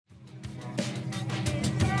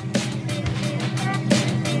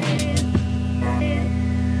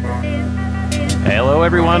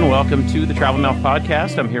everyone. Welcome to the Travel Mouth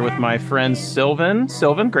Podcast. I'm here with my friend Sylvan.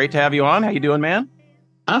 Sylvan, great to have you on. How you doing, man?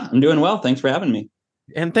 I'm doing well. Thanks for having me.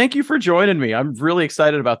 And thank you for joining me. I'm really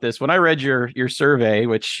excited about this. When I read your survey,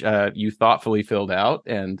 which you thoughtfully filled out,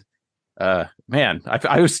 and man,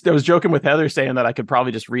 I was joking with Heather saying that I could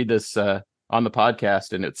probably just read this on the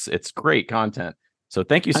podcast, and it's great content. So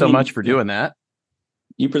thank you so much for doing that.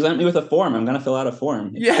 You present me with a form. I'm going to fill out a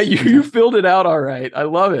form. Yeah, you filled it out all right. I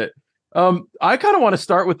love it. I kind of want to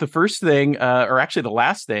start with the first thing, or actually the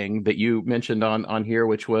last thing that you mentioned on here,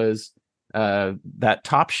 which was that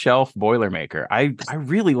top shelf Boilermaker. I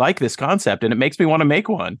really like this concept, and it makes me want to make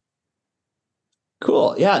one.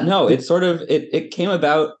 Cool. Yeah, no, it's sort of, it came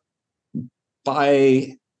about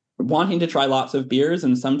by wanting to try lots of beers,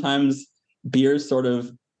 and sometimes beers sort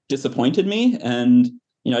of disappointed me, and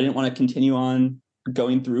I didn't want to continue on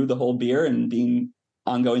going through the whole beer and being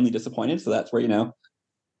ongoingly disappointed. So that's where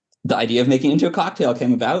the idea of making it into a cocktail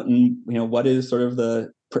came about, and what is sort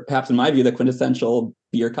of perhaps in my view the quintessential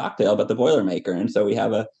beer cocktail, but the Boilermaker. And so we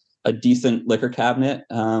have a decent liquor cabinet,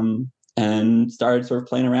 and started sort of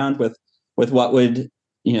playing around with what would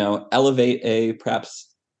elevate a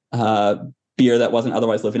perhaps beer that wasn't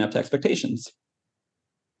otherwise living up to expectations.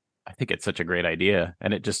 I think it's such a great idea,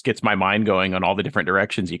 and it just gets my mind going on all the different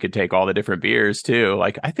directions you could take all the different beers too.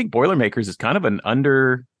 Like, I think Boilermakers is kind of an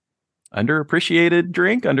underappreciated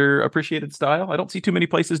drink, underappreciated style. I don't see too many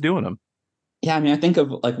places doing them. Yeah, I mean, I think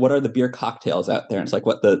of like, what are the beer cocktails out there? And it's like,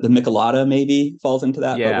 what the Michelada maybe falls into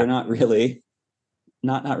that, but we're not really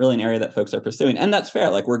an area that folks are pursuing. And that's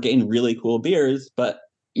fair. Like, we're getting really cool beers, but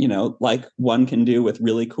like one can do with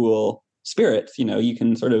really cool spirits, you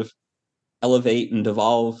can sort of elevate and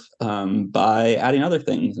evolve by adding other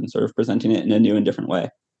things and sort of presenting it in a new and different way.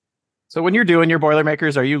 So when you're doing your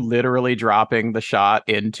Boilermakers, are you literally dropping the shot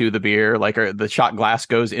into the beer? Like, the shot glass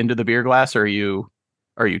goes into the beer glass, or are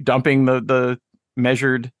you dumping the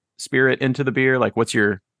measured spirit into the beer? Like, what's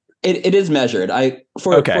your... It is measured.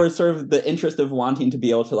 For sort of the interest of wanting to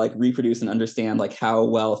be able to like reproduce and understand like how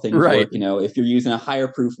well things work. If you're using a higher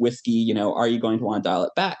proof whiskey, are you going to want to dial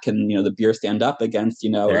it back? And the beer stand up against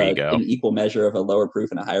an equal measure of a lower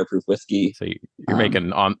proof and a higher proof whiskey. So you're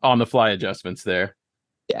making on the fly adjustments there.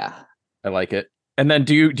 Yeah, I like it. And then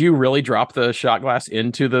do you really drop the shot glass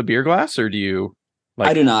into the beer glass, or do you?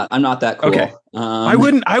 I do not. I'm not that cool. Okay. I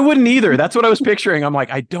wouldn't either. That's what I was picturing. I'm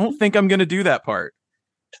like, I don't think I'm going to do that part.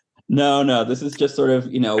 No. This is just sort of,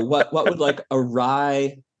 what would like a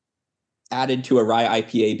rye added to a rye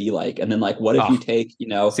IPA be like? And then like, what if you take,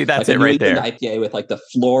 see, that's like it right there. IPA with like the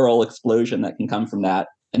floral explosion that can come from that,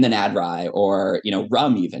 and then add rye, or,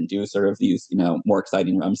 rum, even do sort of these, more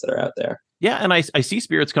exciting rums that are out there. Yeah. And I see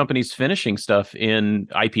spirits companies finishing stuff in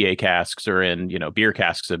IPA casks or in, beer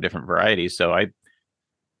casks of different varieties. So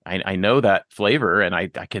I know that flavor, and I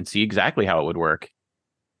can see exactly how it would work.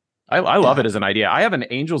 I love it as an idea. I have an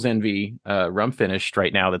Angel's Envy rum finished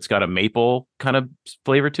right now that's got a maple kind of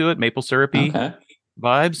flavor to it, maple syrupy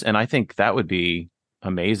vibes. And I think that would be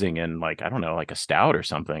amazing in like, I don't know, like a stout or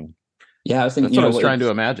something. Yeah, I was thinking, that's what I was trying to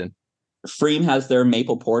imagine. Freem has their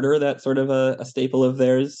maple porter that's sort of a staple of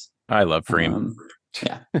theirs. I love Freem.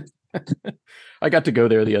 Yeah. I got to go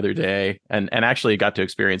there the other day and actually got to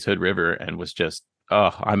experience Hood River, and was just,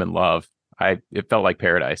 I'm in love. It felt like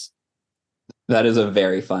paradise. That is a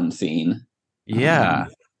very fun scene. Yeah.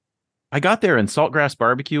 I got there and Saltgrass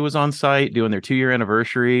Barbecue was on site doing their 2-year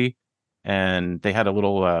anniversary, and they had a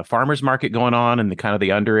little farmer's market going on in the kind of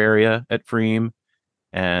the under area at Freem.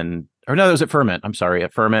 Or no, it was at Ferment. I'm sorry,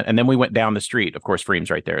 at Ferment. And then we went down the street. Of course,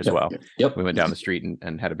 Freem's right there as well. Yep. We went down the street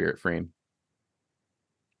and had a beer at Freem.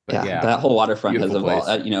 But yeah, that whole waterfront has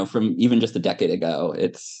evolved, from even just a decade ago.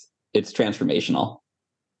 It's transformational.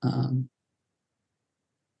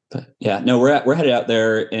 But yeah, no, we're headed out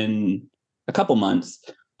there in a couple months.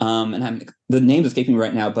 And the name's escaping me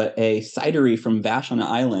right now, but a cidery from Vashon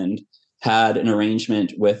Island had an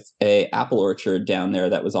arrangement with a apple orchard down there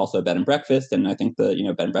that was also a bed and breakfast. And I think the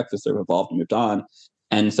bed and breakfast sort of evolved and moved on.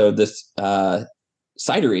 And so this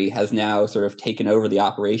cidery has now sort of taken over the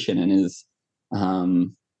operation and is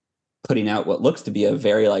putting out what looks to be a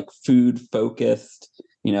very like food focused,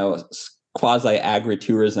 quasi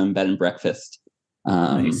agritourism bed and breakfast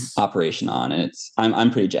operation on. And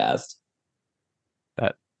I'm pretty jazzed.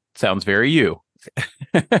 That sounds very you.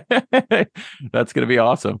 That's going to be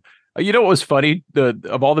awesome. You know what was funny?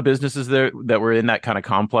 Of all the businesses there that were in that kind of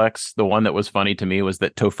complex, the one that was funny to me was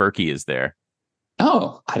that Tofurkey is there.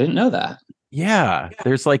 Oh, I didn't know that. Yeah,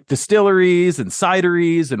 there's like distilleries and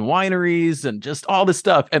cideries and wineries and just all this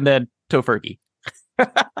stuff, and then Tofurkey.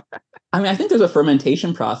 I mean, I think there's a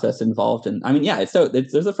fermentation process involved in. I mean, yeah,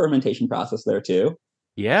 there's a fermentation process there too.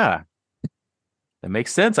 Yeah, that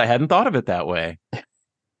makes sense. I hadn't thought of it that way.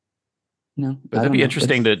 No, But I that'd don't be know.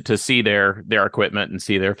 interesting to see their equipment and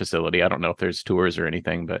see their facility. I don't know if there's tours or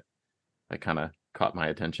anything, but that kind of caught my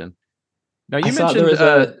attention. Now I you saw there mentioned was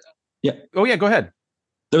a yeah, oh yeah, go ahead.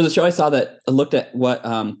 there was a show I saw that looked at what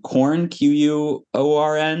corn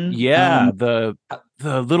QUORN. Yeah, the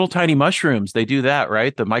little tiny mushrooms, they do that,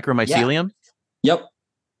 right? The Yeah, micromycelium. yep.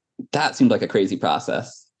 That seemed like a crazy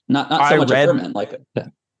process. Not I so much a read ferment, like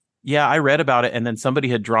Yeah, I read about it, and then somebody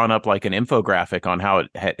had drawn up like an infographic on how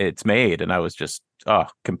it's made, and I was just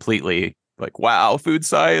completely like, wow, food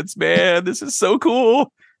science, man, this is so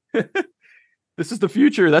cool. This is the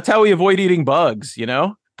future. That's how we avoid eating bugs, you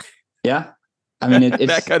know? yeah. I mean, That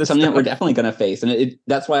it's kind of something that we're stuff. definitely going to face, and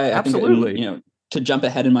that's why I think, Absolutely. to jump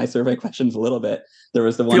ahead in my survey questions a little bit, there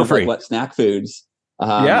was the one Feel of like free. what snack foods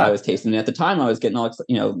I Yeah. was tasting. And at the time, I was getting all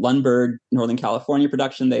Lundberg, Northern California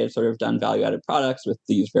production. They had sort of done value added products with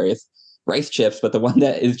these various rice chips, but the one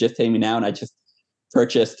that is just hitting me now, and I just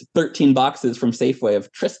purchased 13 boxes from Safeway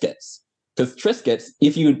of Triscuits. Because Triscuits,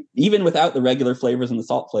 if you even without the regular flavors and the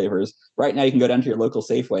salt flavors, right now you can go down to your local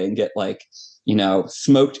Safeway and get like,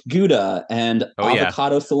 smoked Gouda and Oh yeah.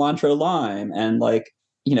 avocado cilantro lime. And like,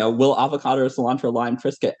 will avocado cilantro lime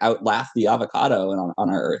Triscuit outlast the avocado on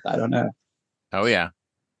our earth? I don't know. Oh yeah.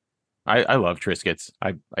 I love Triscuits.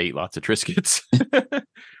 I eat lots of Triscuits.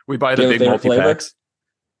 We buy Do the you have a big favorite flavor?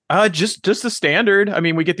 multi-packs. Just the standard. I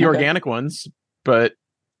mean, we get the Okay. organic ones, but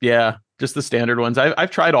yeah, just the standard ones.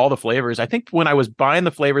 I've tried all the flavors. I think when I was buying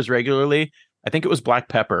the flavors regularly, I think it was black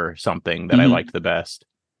pepper or something that I Mm-hmm. liked the best.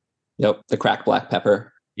 Yep. The cracked black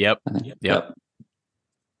pepper. Yep. I think. Yep. Yep.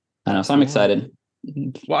 I know. That's So the I'm one. excited.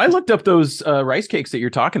 Well, I looked up those rice cakes that you're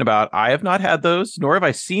talking about. I have not had those, nor have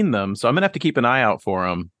I seen them. So I'm gonna have to keep an eye out for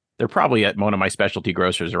them. They're probably at one of my specialty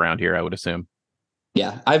grocers around here, I would assume.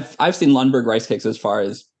 Yeah. I've seen Lundberg rice cakes as far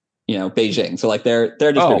as, Beijing. So like they're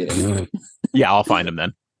Oh, distributing. yeah, I'll find them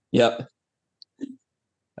then. Yep.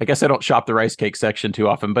 I guess I don't shop the rice cake section too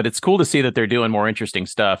often, but it's cool to see that they're doing more interesting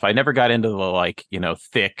stuff. I never got into the like,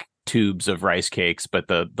 thick tubes of rice cakes, but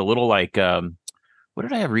the little like what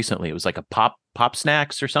did I have recently? It was like a pop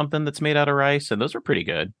snacks or something that's made out of rice, and those were pretty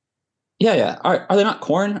good. Yeah, yeah. Are they not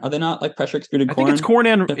corn? Are they not like pressure extruded corn? I think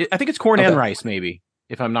it's corn and Okay. rice maybe,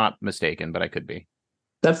 if I'm not mistaken, but I could be.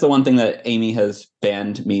 That's the one thing that Amy has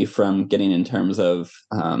banned me from getting in terms of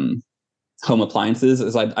home appliances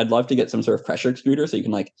is I'd love to get some sort of pressure extruder so you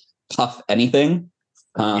can like puff anything.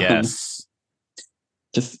 Um, Yes.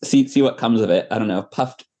 just see what comes of it. I don't know.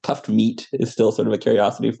 Puffed meat is still sort of a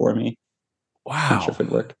curiosity for me. Not sure Wow. if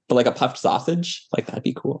it'd work, but like a puffed sausage, like that'd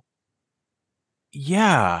be cool.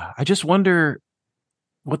 Yeah. I just wonder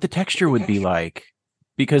what the texture would be like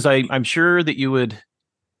because I'm sure that you would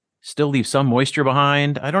still leave some moisture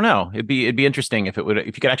behind. I don't know. It'd be interesting if you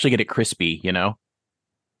could actually get it crispy,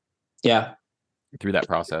 Yeah. through that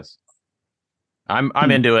process. I'm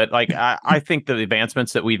Hmm. into it. Like I think the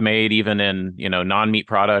advancements that we've made, even in non-meat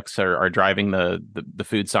products, are driving the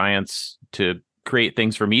food science to create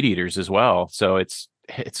things for meat eaters as well. So it's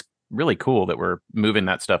really cool that we're moving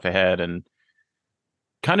that stuff ahead and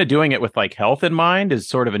kind of doing it with like health in mind is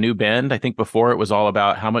sort of a new bend. I think before it was all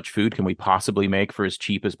about how much food can we possibly make for as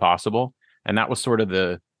cheap as possible, and that was sort of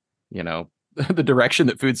you know the direction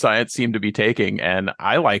that food science seemed to be taking. And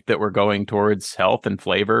I like that we're going towards health and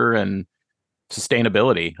flavor and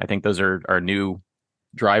sustainability. I think those are new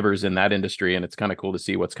drivers in that industry, and it's kind of cool to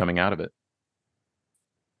see what's coming out of it.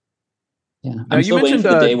 Yeah. Now I'm you still waiting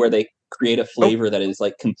mentioned for the day where they create a oh flavor that is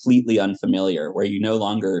like completely unfamiliar, where you no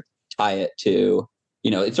longer tie it to,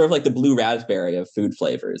 it's sort of like the blue raspberry of food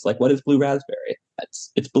flavors. Like, what is blue raspberry?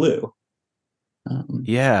 It's blue. Um,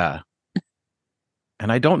 yeah,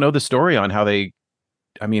 and I don't know the story on how they.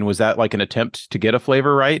 I mean, was that like an attempt to get a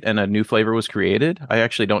flavor right and a new flavor was created? I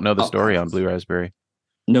actually don't know the oh, story on blue raspberry.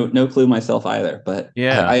 no clue myself either, but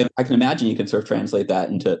Yeah. I can imagine you can sort of translate that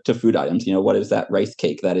into food items. What is that rice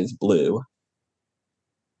cake that is blue?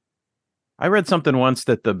 I read something once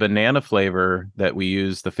that the banana flavor that we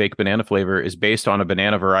use, the fake banana flavor, is based on a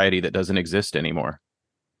banana variety that doesn't exist anymore.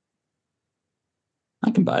 I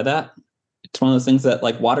can buy that. It's one of those things that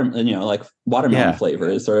like like watermelon Yeah. flavor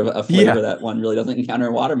is sort of a Yeah. flavor that one really doesn't encounter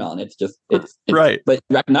in watermelon. It's just it's Right. but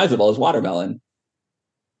recognizable as watermelon.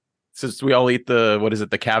 Since we all eat what is it,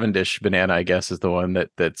 the Cavendish banana, I guess, is the one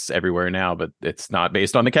that's everywhere now, but it's not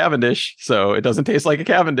based on the Cavendish, so it doesn't taste like a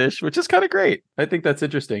Cavendish, which is kind of great. I think that's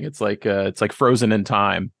interesting. It's like frozen in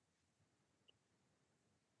time.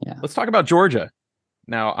 Yeah. Let's talk about Georgia.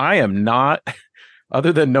 Now, I am not,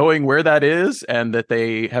 other than knowing where that is and that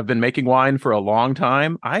they have been making wine for a long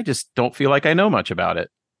time, I just don't feel like I know much about it.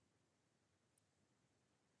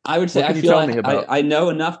 I would say What I can you feel tell me about? I know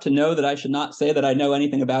enough to know that I should not say that I know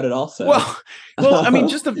anything about it also. Well, well, I mean,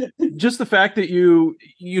 just the fact that you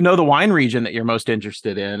know the wine region that you're most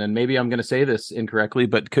interested in, and maybe I'm going to say this incorrectly,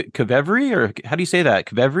 but Kvevery, or how do you say that?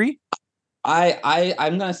 Kvevery?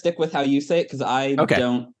 I'm gonna stick with how you say it because I Okay,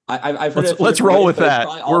 don't I've heard it a few let's different roll ways, with but it's that.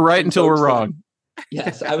 probably We're all right from until we're folks that wrong.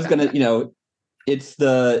 yes, I was gonna, it's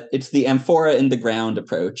the amphora in the ground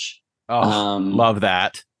approach Oh, um love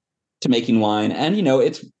that. to making wine. And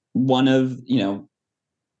it's one of,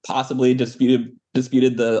 possibly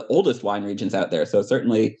disputed the oldest wine regions out there. So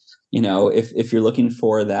certainly, if you're looking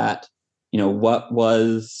for that,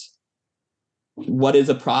 what is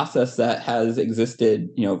a process that has existed,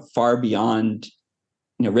 far beyond,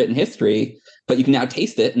 written history, but you can now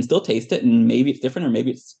taste it and still taste it, and maybe it's different, or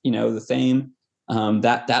maybe it's, the same.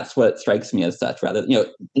 That's what strikes me as such, rather,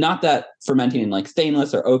 not that fermenting in like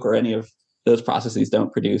stainless or oak or any of those processes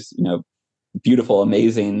don't produce, beautiful,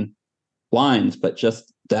 amazing wines, but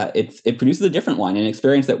just that it produces a different wine, an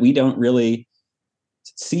experience that we don't really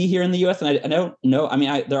see here in the US. And I don't know. I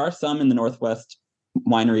mean, there are some in the Northwest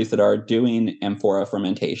wineries that are doing amphora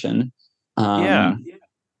fermentation. Yeah.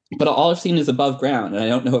 But all I've seen is above ground. And I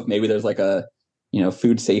don't know if maybe there's like a,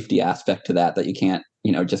 food safety aspect to that you can't,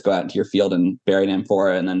 just go out into your field and bury an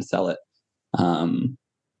amphora and then sell it. Um,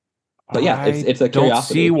 but yeah, I it's a don't see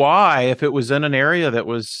curiosity. why if it was in an area that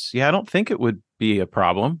was, yeah, I don't think it would be a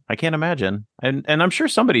problem. I can't imagine. And I'm sure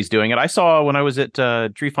somebody's doing it. I saw when I was at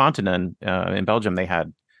Driefonteinen in Belgium, they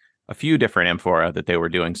had a few different amphora that they were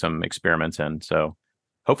doing some experiments in. So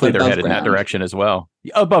hopefully But they're above headed in that ground. direction as well.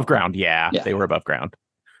 Above ground, yeah, Yeah. they were above ground.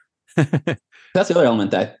 That's the other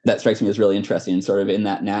element that strikes me as really interesting, sort of in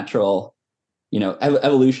that natural,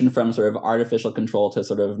 evolution from sort of artificial control to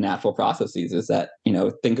sort of natural processes, is that,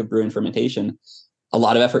 think of brewing fermentation. A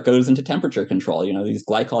lot of effort goes into temperature control, these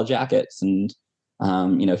glycol jackets and,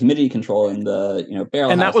 humidity control in the,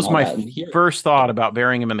 barrel And that house and was all my that. And here, first thought about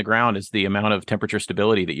burying them in the ground is the amount of temperature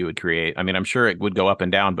stability that you would create. I mean, I'm sure it would go up and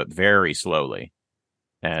down, but very slowly.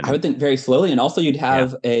 I And would think very slowly. And also you'd yeah,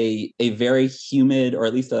 have a very humid, or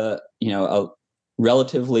at least a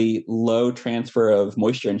relatively low transfer of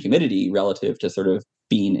moisture and humidity relative to sort of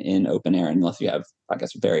being in open air, unless you have, I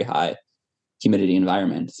guess, very high humidity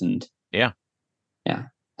environments. And yeah. yeah,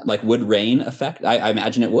 like, would rain affect? I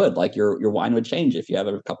imagine it would. Like, your wine would change if you have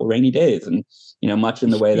a couple rainy days, and much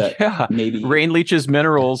in the way that Yeah, maybe. rain leaches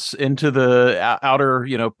minerals into the outer,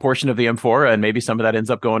 portion of the amphora, and maybe some of that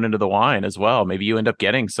ends up going into the wine as well. Maybe you end up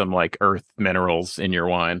getting some like earth minerals in your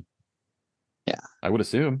wine. Yeah, I would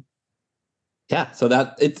assume. yeah. So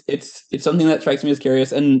that it's something that strikes me as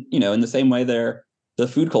curious, and in the same way, the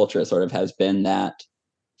food culture sort of has been that,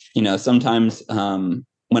 sometimes,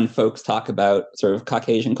 when folks talk about sort of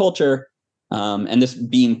Caucasian culture, and this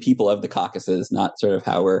being people of the Caucasus, not sort of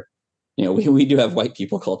how we're, we do have white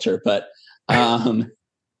people culture, but um,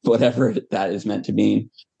 whatever that is meant to mean.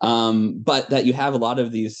 But that you have a lot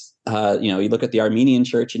of these, you look at the Armenian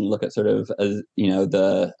church, and you look at sort of,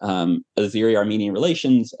 the Azeri-Armenian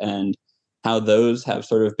relations, and how those have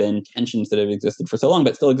sort of been tensions that have existed for so long,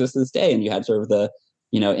 but still exist to this day. And you had sort of the,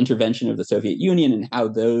 intervention of the Soviet Union, and how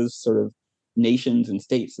those sort of nations and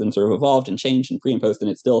states then sort of evolved and changed and pre and post. And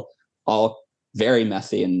it's still all very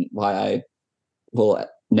messy, and why I will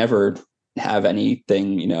never have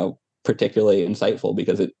anything, particularly insightful,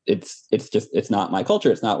 because it's not my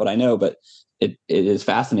culture. It's not what I know, but it is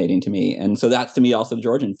fascinating to me. And so that's, to me, also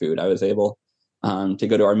Georgian food. I was able, to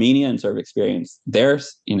go to Armenia and sort of experience their,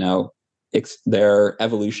 their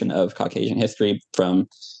evolution of Caucasian history from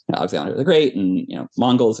Alexander the Great and,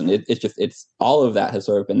 Mongols. And it's all of that has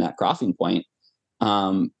sort of been that crossing point.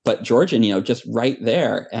 But Georgian, just right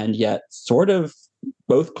there, and yet sort of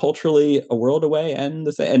both culturally a world away and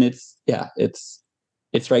the same. And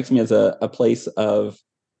it strikes me as a place of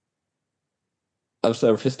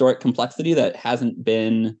sort of historic complexity that hasn't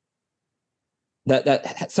been that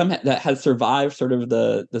has survived sort of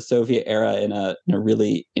the Soviet era in a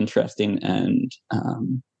really interesting and,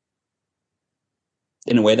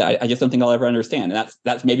 in a way that I just don't think I'll ever understand. And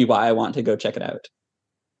that's maybe why I want to go check it out.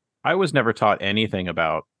 I was never taught anything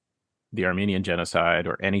about the Armenian genocide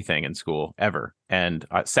or anything in school ever. And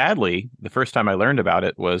sadly, the first time I learned about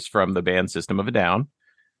it was from the band System of a Down.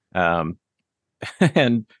 Um,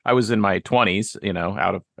 and I was in my 20s,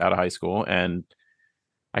 out of high school, and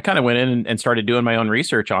I kind of went in and started doing my own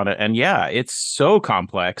research on it. And yeah, it's so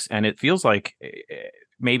complex, and it feels like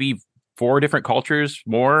maybe four different cultures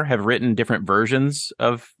more have written different versions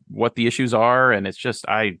of what the issues are. And it's just,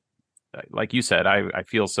 like you said, I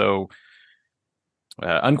feel so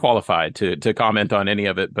unqualified to comment on any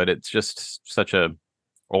of it, but it's just such a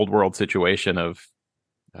old world situation of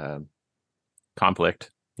uh,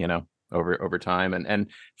 conflict, over time, and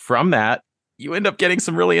from that you end up getting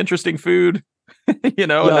some really interesting food, and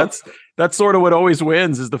Yep. that's sort of what always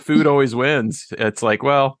wins, is the food always wins. It's like,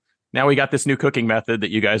 well, now we got this new cooking method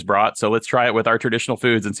that you guys brought, so let's try it with our traditional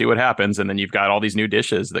foods and see what happens. And then you've got all these new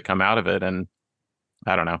dishes that come out of it, and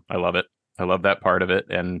I don't know, I love it. I love that part of it,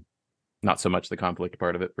 and not so much the conflict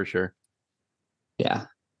part of it, for sure. Yeah.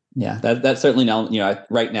 Yeah. That's certainly not,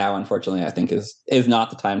 right now, unfortunately, I think is not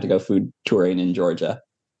the time to go food touring in Georgia.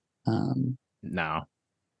 No.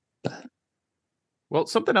 But Well,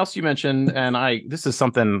 something else you mentioned, and this is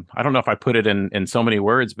something, I don't know if I put it in so many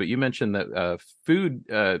words, but you mentioned that food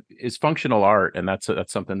is functional art, and that's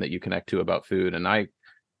something that you connect to about food. And I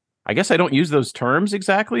guess I don't use those terms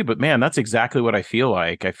exactly, but man, that's exactly what I feel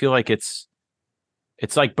like. I feel like it's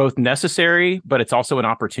like both necessary, but it's also an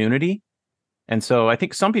opportunity. And so I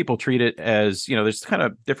think some people treat it as, there's kind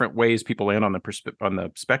of different ways people land on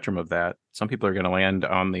the spectrum of that. Some people are going to land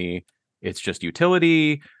on it's just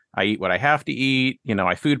utility. I eat what I have to eat.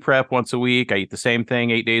 I food prep once a week. I eat the same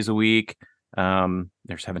thing 8 days a week.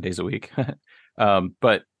 There's 7 days a week.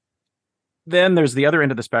 But then there's the other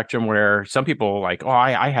end of the spectrum where some people like, oh,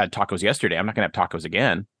 I had tacos yesterday, I'm not going to have tacos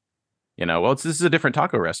again. Well, this is a different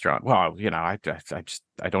taco restaurant. Well, I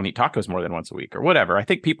don't eat tacos more than once a week or whatever. I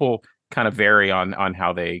think people kind of vary on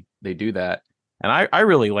how they do that. And I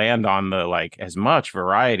really land on the, like, as much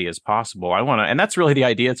variety as possible. I want to, and that's really the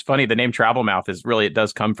idea. It's funny. The name Travel Mouth it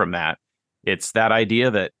does come from that. It's that idea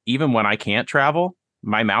that even when I can't travel,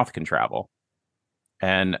 my mouth can travel.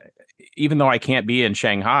 And even though I can't be in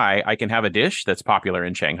Shanghai, I can have a dish that's popular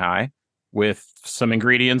in Shanghai with some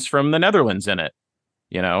ingredients from the Netherlands in it,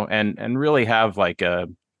 and really have like a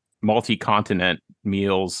multi-continent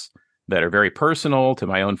meals that are very personal to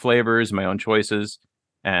my own flavors, my own choices.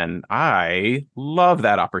 And I love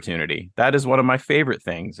that opportunity. That is one of my favorite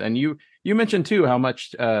things. And you mentioned too how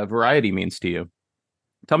much variety means to you.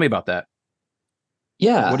 Tell me about that. What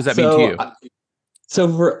yeah. does that mean to you?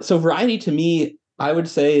 So variety to me, I would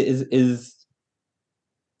say is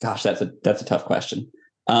gosh, that's a tough question.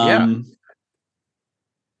 Yeah.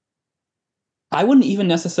 I wouldn't even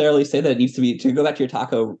necessarily say that it needs to go back to your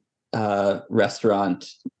taco restaurant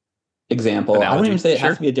example. I wouldn't even Analogy. say it has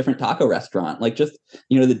Sure. to be a different taco restaurant. Like, just,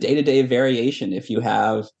 the day-to-day variation. If you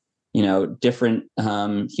have, different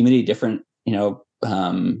humidity, different,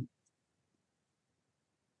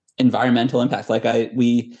 environmental impacts. Like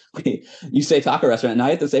you say taco restaurant, and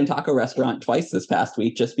I ate the same taco restaurant twice this past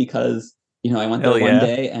week, just because, I went there Hell one yeah.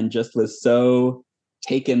 day and just was so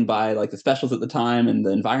taken by like the specials at the time and the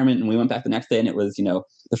environment. And we went back the next day, and it was,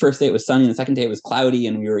 the first day it was sunny, and the second day it was cloudy,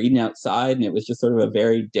 and we were eating outside, and it was just sort of a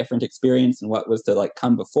very different experience than what was to like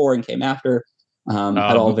come before and came after. Had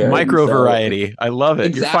all varied. And Micro so variety. I love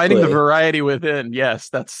it. You're finding the exactly. variety within. Yes,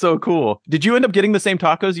 that's so cool. Did you end up getting the same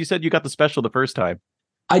tacos? You said you got the special the first time.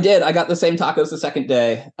 I did. I got the same tacos the second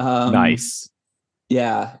day. Nice.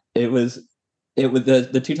 Yeah, it was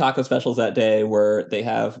the two taco specials that day were, they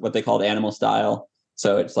have what they called animal style.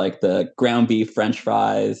 So it's like the ground beef, French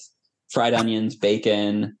fries, fried onions,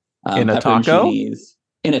 bacon, In a taco? pepperoncinis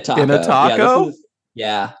in a In a taco. taco?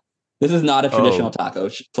 Yeah, this is not a traditional Oh, taco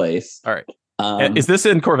place. all right. Is Um, this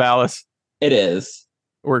in Corvallis? it is.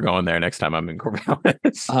 We're going there next time I'm in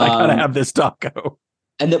Corvallis. I gotta Um, have this taco.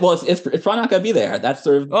 and well, it's probably not going to be there. That's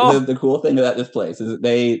sort of Oh, the cool thing about this place, is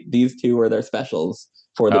that these two were their specials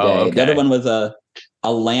for the oh, day. The other okay. one was a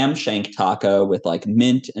lamb shank taco with like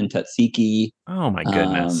mint and tzatziki, Oh my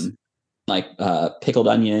goodness. um, like pickled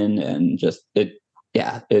onion, and just it.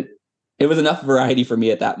 Yeah, it was enough variety for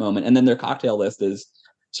me at that moment. And then their cocktail list is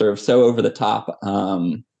sort of so over the top,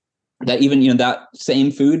 that even, that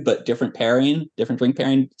same food but different pairing, different drink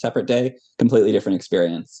pairing, separate day, completely different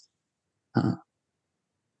experience.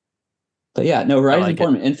 But yeah, no, I variety is like it.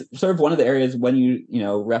 important. And it's sort of one of the areas when you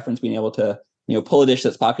reference being able to, pull a dish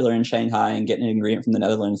that's popular in Shanghai and get an ingredient from the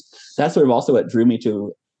Netherlands. That's sort of also what drew me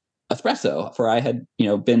to espresso. For I had,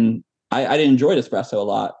 I enjoyed espresso a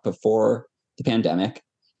lot before the pandemic,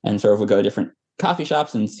 and sort of would go to different coffee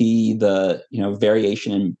shops and see the,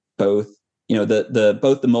 variation in both,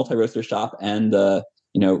 both the multi-roaster shop and the,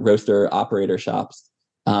 roaster operator shops.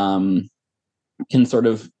 Can sort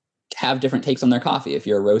of have different takes on their coffee. If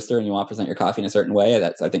you're a roaster and you want to present your coffee in a certain way,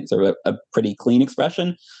 that's, I think, sort of a pretty clean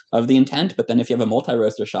expression of the intent. But then if you have a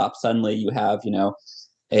multi-roaster shop, suddenly you have,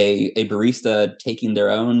 a barista taking their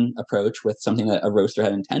own approach with something that a roaster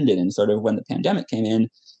had intended. And sort of when the pandemic came in,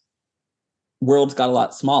 worlds got a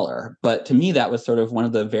lot smaller. But to me, that was sort of one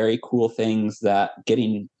of the very cool things that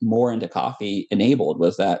getting more into coffee enabled,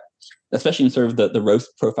 was that, especially in sort of the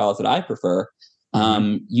roast profiles that I prefer,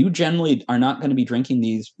 Hmm. You generally are not going to be drinking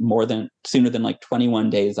these sooner than like 21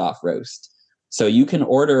 days off roast. So you can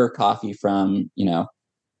order coffee from,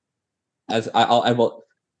 as I will,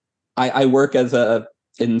 I work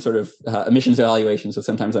in sort of emissions evaluation. So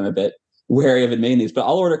sometimes I'm a bit wary of admitting these, but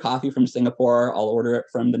I'll order coffee from Singapore. I'll order it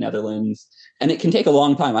from the Netherlands, and it can take a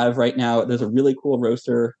long time. I have right now, there's a really cool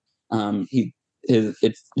roaster. His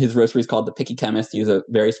roastery is called the Picky Chemist. He's a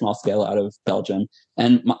very small scale out of Belgium,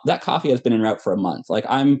 and that coffee has been en route for a month. Like,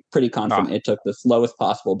 I'm pretty confident Ah, it took the slowest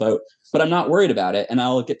possible boat, but I'm not worried about it. And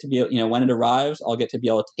I'll get to be, when it arrives, I'll get to be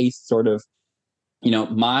able to taste sort of,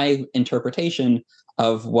 my interpretation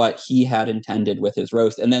of what he had intended with his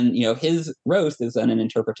roast. And then, his roast is then an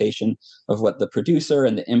interpretation of what the producer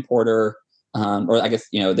and the importer, or I guess,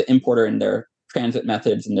 the importer and their transit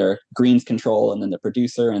methods and their greens control, and then the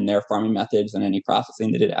producer and their farming methods and any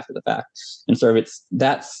processing they did after the fact. And sort of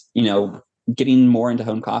that's, getting more into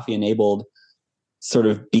home coffee enabled sort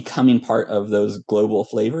of becoming part of those global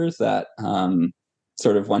flavors that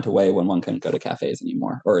sort of went away when one couldn't go to cafes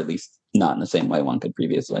anymore, or at least not in the same way one could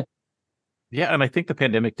previously. yeah, and I think the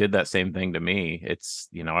pandemic did that same thing to me. It's,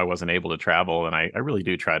 I wasn't able to travel, and I really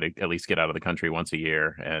do try to at least get out of the country once a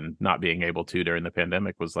year. And not being able to during the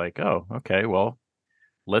pandemic was like, oh, okay, well,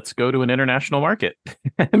 let's go to an international market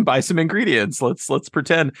and buy some ingredients. Let's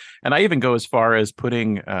pretend. And I even go as far as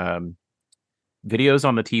putting videos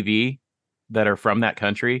on the TV that are from that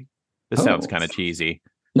country. This sounds Oh, kind of cheesy,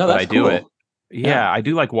 no, but I that's do it. cool. Yeah. Yeah, I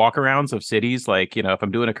do like walkarounds of cities. Like, if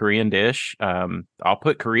I'm doing a Korean dish, I'll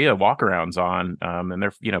put Korea walkarounds on, and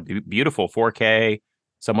they're, beautiful 4K,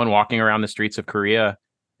 someone walking around the streets of Korea.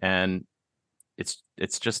 And it's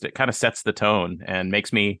just, it kind of sets the tone and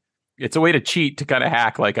makes me, it's a way to cheat, to kind of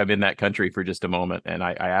hack like I'm in that country for just a moment. And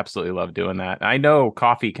I absolutely love doing that. I know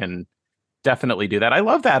coffee can definitely do that. I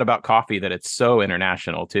love that about coffee, that it's so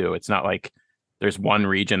international too. It's not like there's one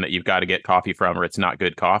region that you've got to get coffee from or it's not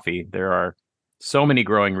good coffee. There are so many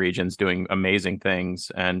growing regions doing amazing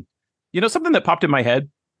things. And something that popped in my head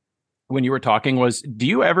when you were talking was, do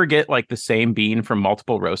you ever get like the same bean from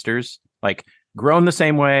multiple roasters, like grown the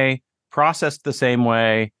same way, processed the same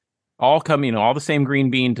way, all come, all the same green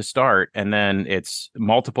bean to start, and then it's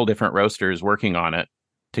multiple different roasters working on it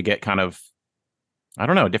to get kind of, I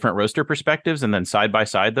don't know, different roaster perspectives, and then side by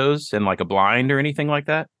side those in like a blind or anything like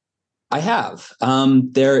that? I have.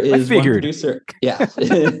 There I is one figured. producer. Yeah.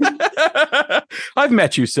 I've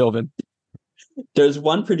met you, Sylvan. There's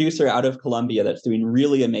one producer out of Colombia that's doing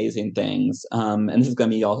really amazing things. And this is going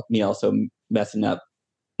to be me also messing up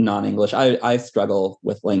non-English. I struggle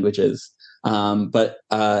with languages. But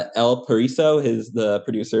El Pariso is the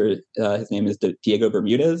producer. His name is Diego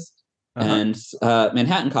Bermudez. Uh-huh. And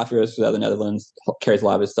Manhattan Coffee Roasters out of the Netherlands carries a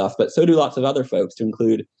lot of his stuff, but so do lots of other folks, to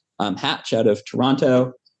include Hatch out of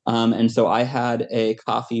Toronto. And so I had a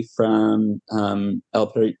coffee from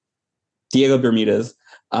Diego Bermudez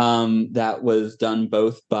that was done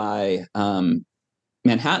both by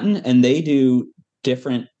Manhattan, and they do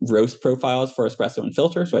different roast profiles for espresso and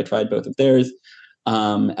filter. So I tried both of theirs,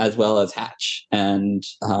 as well as Hatch. And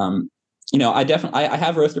I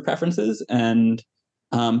have roaster preferences, and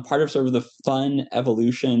part of sort of the fun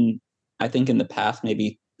evolution, I think, in the past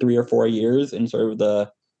maybe 3 or 4 years in sort of the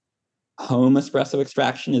home espresso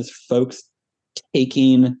extraction is folks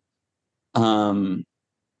taking um,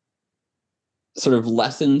 sort of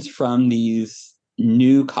lessons from these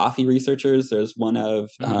new coffee researchers. There's one out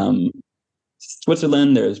of Mm.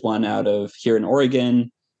 Switzerland. There's one out of here in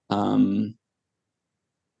Oregon. Um,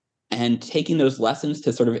 and taking those lessons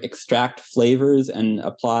to sort of extract flavors and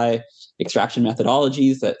apply extraction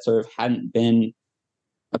methodologies that sort of hadn't been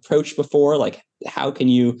approached before. Like, how can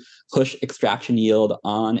you push extraction yield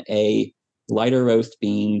on a lighter roast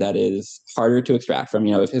bean that is harder to extract from?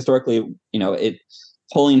 If historically, it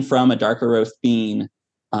pulling from a darker roast bean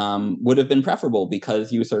would have been preferable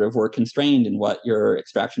because you sort of were constrained in what your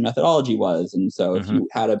extraction methodology was. And so if Hmm. you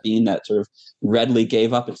had a bean that sort of readily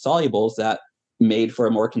gave up its solubles, that made for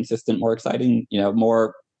a more consistent, more exciting,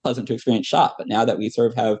 more pleasant to experience shot. But now that we sort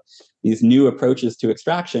of have these new approaches to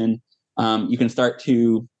extraction, you can start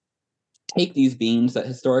to take these beans that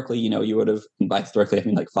historically, you would have, by historically, I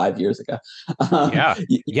mean like 5 years ago, Yeah.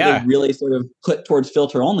 you would have Yeah. really sort of put towards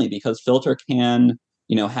filter only, because filter can,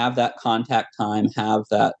 have that contact time, have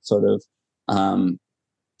that sort of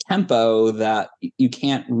tempo that you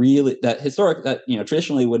can't really, that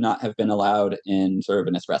traditionally would not have been allowed in sort of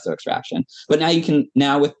an espresso extraction. But now you can,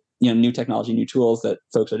 now with new technology, new tools that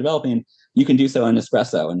folks are developing, you can do so in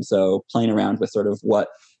espresso. And so playing around with sort of what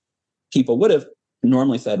people would have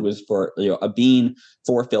normally said was for a bean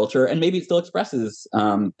for filter, and maybe it still expresses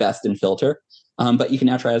best in filter. But you can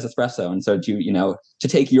now try as espresso. And so to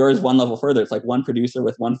take yours one level further, it's like one producer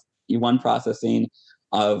with one processing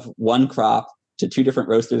of one crop to two different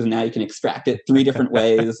roasters, and now you can extract it three different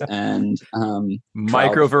ways and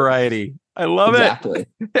microvariety. I love it. Exactly.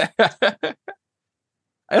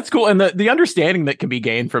 That's cool. And the understanding that can be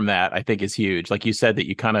gained from that, I think, is huge. Like you said, that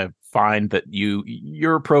you kind of find that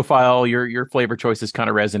your profile, your flavor choices kind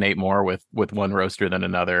of resonate more with one roaster than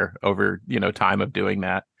another over, time of doing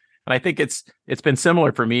that. And I think it's been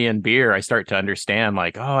similar for me in beer. I start to understand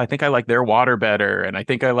like, oh, I think I like their water better. And I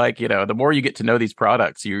think I like, the more you get to know these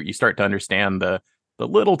products, you start to understand the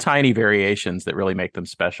little tiny variations that really make them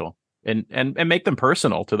special and make them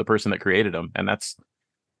personal to the person that created them. And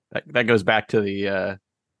that goes back to the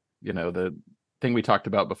thing we talked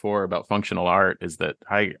about before about functional art, is that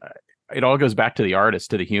it all goes back to the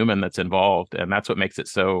artist, to the human that's involved. And that's what makes it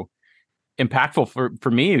so impactful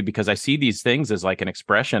for me, because I see these things as like an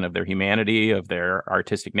expression of their humanity, of their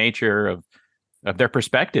artistic nature, of their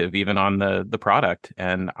perspective, even on the product.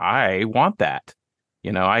 And I want that,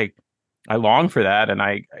 I long for that. And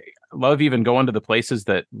I love even going to the places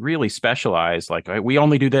that really specialize, like we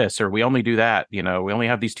only do this, or we only do that, we only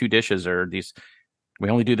have these two dishes, or we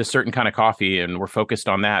only do this certain kind of coffee, and we're focused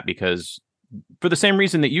on that because for the same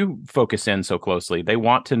reason that you focus in so closely, they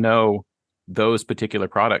want to know those particular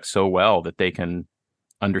products so well that they can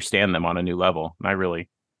understand them on a new level. And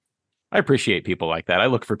I appreciate people like that. I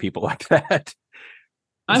look for people like that.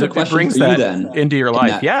 I have a question for you then into your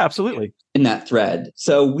life. Yeah, absolutely. In that thread.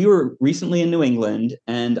 So we were recently in New England,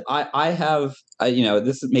 and I have,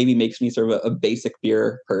 this maybe makes me sort of a basic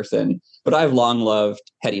beer person, but I've long loved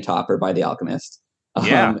Heady Topper by The Alchemist.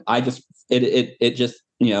 Yeah. It just,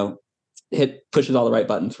 pushes all the right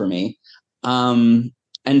buttons for me.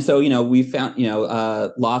 And so, we found,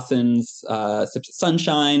 Lawson's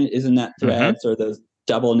Sunshine is in that thread, or those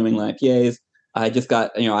double New England IPAs. I just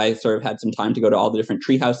got, I sort of had some time to go to all the different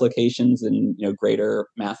treehouse locations in, greater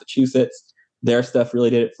Massachusetts. Their stuff really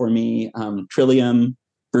did it for me. Trillium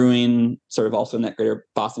Brewing, sort of also in that greater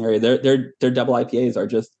Boston area, their double IPAs are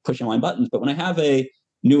just pushing my buttons. But when I have a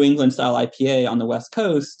New England style IPA on the West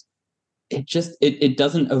Coast, it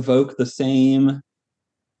doesn't evoke the same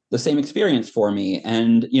experience for me.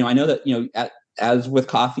 And I know that as with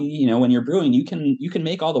coffee, when you're brewing, you can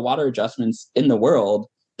make all the water adjustments in the world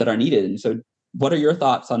that are needed. And so, what are your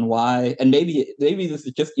thoughts on why? And maybe this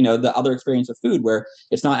is just the other experience of food, where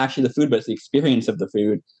it's not actually the food, but it's the experience of the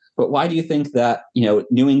food. But why do you think that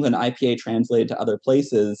New England IPA translated to other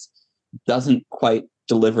places doesn't quite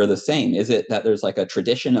deliver the same? Is it that there's like a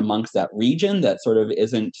tradition amongst that region that sort of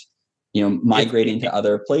isn't migrating to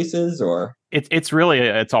other places, or it's really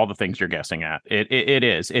all the things you're guessing at. It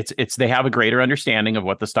is. It's they have a greater understanding of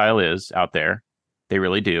what the style is out there. They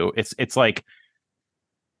really do. It's like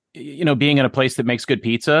being in a place that makes good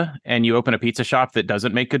pizza and you open a pizza shop that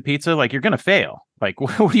doesn't make good pizza, like you're going to fail. Like,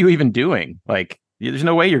 what are you even doing? Like, there's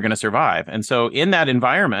no way you're going to survive. And so in that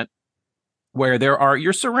environment where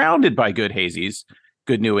you're surrounded by good hazies,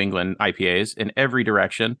 good New England IPAs in every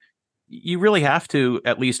direction, you really have to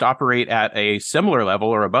at least operate at a similar level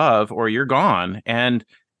or above, or you're gone. And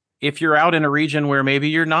if you're out in a region where maybe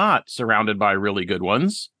you're not surrounded by really good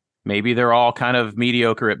ones, maybe they're all kind of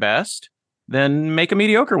mediocre at best, then make a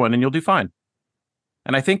mediocre one and you'll do fine.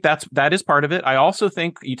 And I think that is part of it. I also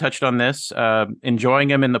think you touched on this, enjoying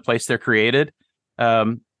them in the place they're created.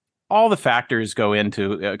 All the factors go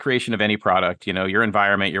into creation of any product, your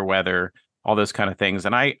environment, your weather, all those kind of things.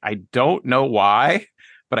 And I don't know why,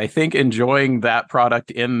 but I think enjoying that product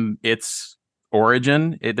in its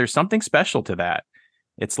origin, there's something special to that.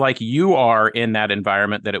 It's like you are in that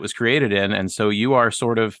environment that it was created in. And so you are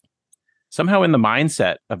sort of somehow in the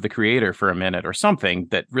mindset of the creator for a minute, or something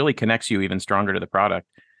that really connects you even stronger to the product.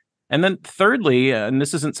 And then thirdly, and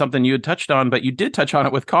this isn't something you had touched on, but you did touch on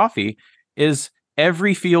it with coffee, is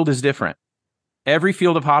every field is different. Every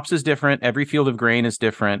field of hops is different. Every field of grain is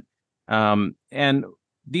different. And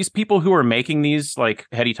these people who are making these, like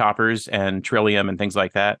Heady Toppers and Trillium and things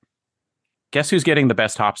like that, guess who's getting the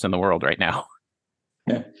best hops in the world right now?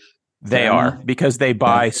 Yeah. They are, because they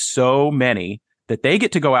buy so many that they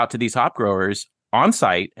get to go out to these hop growers on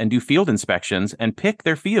site and do field inspections and pick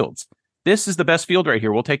their fields. This is the best field right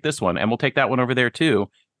here. We'll take this one, and we'll take that one over there too.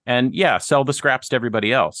 And sell the scraps to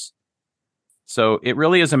everybody else. So it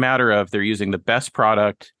really is a matter of they're using the best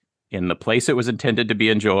product in the place it was intended to be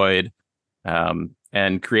enjoyed,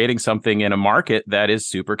 and creating something in a market that is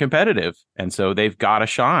super competitive. And so they've got to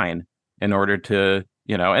shine in order to,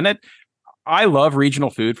 and that I love regional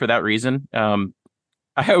food for that reason. I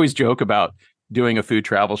always joke about doing a food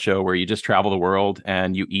travel show where you just travel the world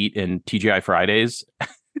and you eat in TGI Fridays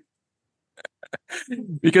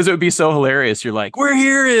because it would be so hilarious. You're like, we're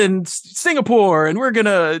here in Singapore and we're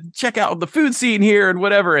gonna check out the food scene here and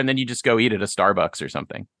whatever, and then you just go eat at a Starbucks or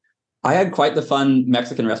something. I had quite the fun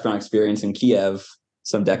Mexican restaurant experience in Kiev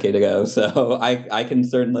some decade ago, so I can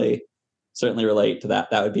certainly relate to that.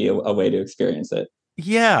 That would be a way to experience it.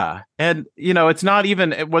 Yeah, and it's not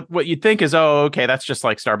even what you'd think is, oh, okay, that's just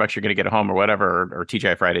like Starbucks, you're going to get at home or whatever, or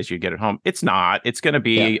TGI Fridays you get at home. It's not. It's going to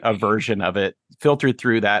Yeah. be a version of it filtered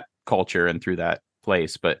through that culture and through that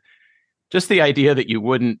place. But just the idea that you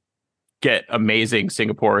wouldn't get amazing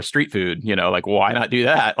Singapore street food, like why not do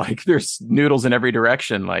that? Like there's noodles in every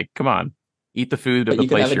direction. Like, come on, eat the food of But the you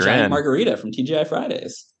could have place a you're giant in, margarita from TGI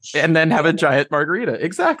Fridays. and then have a giant margarita.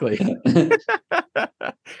 Exactly.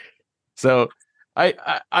 So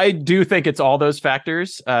I do think it's all those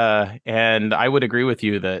factors, and I would agree with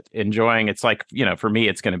you that enjoying it's like for me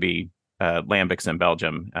it's going to be lambics in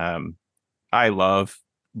Belgium. I love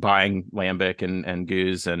buying lambic and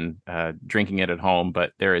goose and drinking it at home,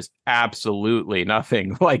 but there is absolutely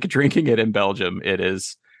nothing like drinking it in Belgium. It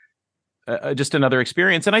is just another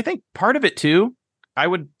experience, and I think part of it too, I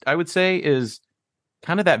would say, is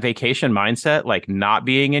kind of that vacation mindset, like not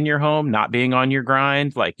being in your home, not being on your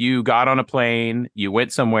grind. Like you got on a plane, you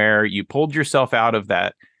went somewhere, you pulled yourself out of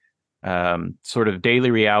that sort of daily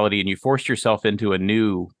reality and you forced yourself into a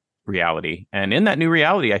new reality. And in that new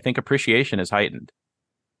reality, I think appreciation is heightened.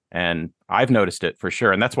 And I've noticed it for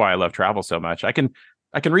sure. And that's why I love travel so much. I can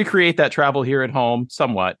recreate that travel here at home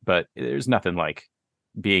somewhat, but there's nothing like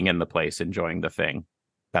being in the place, enjoying the thing.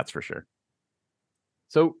 That's for sure.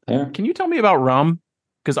 So can you tell me about rum?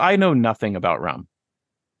 Because I know nothing about rum.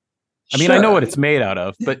 I mean, I know what it's made out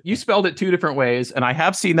of, but you spelled it two different ways, and I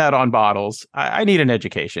have seen that on bottles. I need an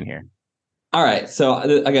education here. All right. So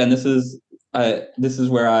again, this is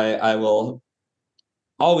where I will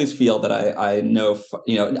always feel that I know,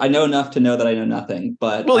 I know enough to know that I know nothing.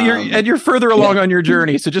 But well, you're further along on your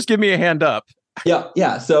journey, so just give me a hand up.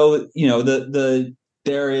 Yeah. So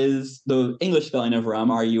there is the English spelling of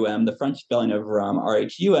rum, RUM, the French spelling of rum,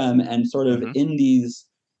 RHUM, and sort of in these,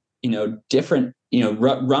 different,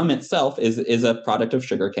 rum itself is a product of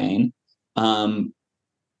sugarcane, and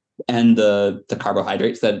the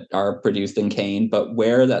carbohydrates that are produced in cane. But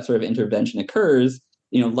where that sort of intervention occurs,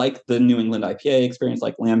 like the New England IPA experience,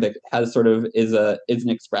 like lambic, has sort of is an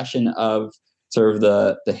expression of sort of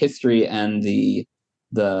the history and the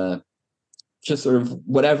just sort of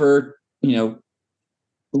whatever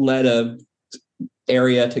led a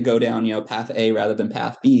area to go down, path A rather than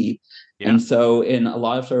path B. Yeah. And so in a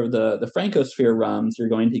lot of sort of the Francosphere rums, you're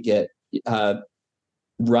going to get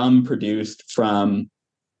rum produced from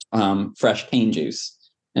fresh cane juice.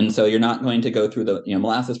 And so you're not going to go through the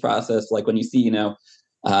molasses process. Like when you see,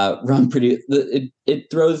 rum produced, it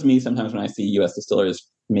throws me sometimes when I see U.S. distillers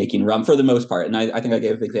making rum for the most part. And I think I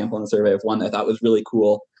gave an example in the survey of one that I thought was really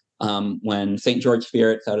cool. When St. George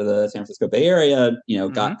Spirits out of the San Francisco Bay Area,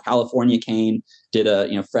 got California cane, did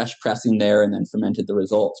a fresh pressing there, and then fermented the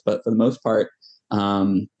results. But for the most part,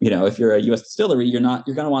 if you're a U.S. distillery, you're going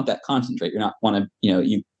to want that concentrate. You're not going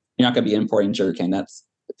to be importing sugarcane.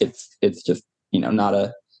 It's just not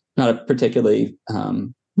a particularly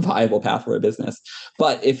viable path for a business.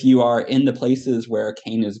 But if you are in the places where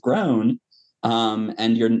cane is grown,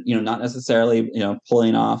 and you're not necessarily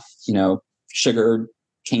pulling off sugar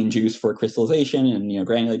cane juice for crystallization and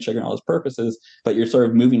granulated sugar and all those purposes, but you're sort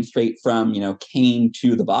of moving straight from cane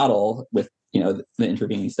to the bottle with the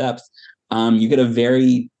intervening steps, you get a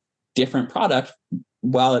very different product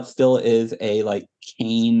while it still is a like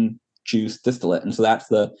cane juice distillate. And so that's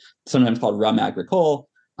the sometimes called rum agricole,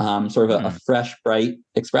 sort of a fresh, bright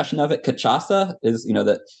expression of it. Cachaça is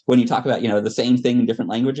that when you talk about the same thing in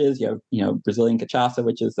different languages, you have Brazilian cachaça,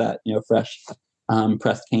 which is that fresh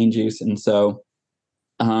pressed cane juice. And so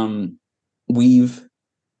we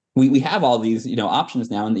have all these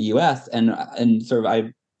options now in the U.S. and sort of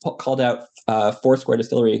I called out Foursquare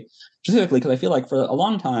Distillery specifically because I feel like for a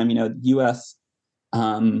long time the U.S.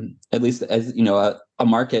 At least as a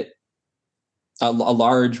market, a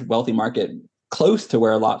large wealthy market close to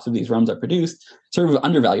where lots of these rums are produced, sort of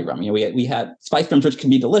undervalued rum. We had spiced rums which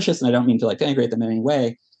can be delicious, and I don't mean to denigrate them in any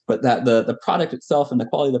way, but that the product itself and the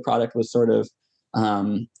quality of the product was sort of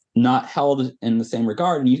not held in the same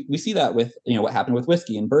regard. And we see that with what happened with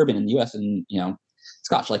whiskey and bourbon in the U.S. and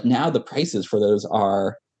Scotch. Like now the prices for those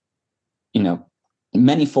are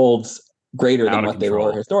many folds greater than what they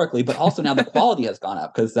were historically, but also now the quality has gone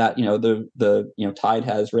up because that the tide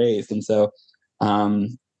has raised. And so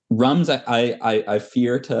rums, I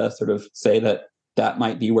fear to sort of say that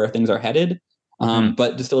might be where things are headed.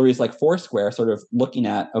 But distilleries like Foursquare sort of looking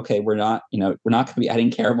at, okay, we're not going to be adding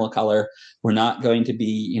caramel color. We're not going to be,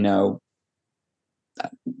 you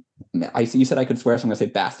said I could swear, so I'm going to say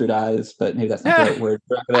bastardized, but maybe that's not the right word.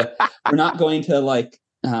 We're not going to like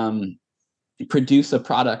produce a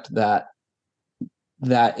product that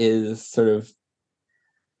is sort of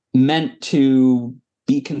meant to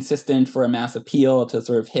be consistent for a mass appeal, to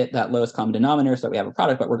sort of hit that lowest common denominator so that we have a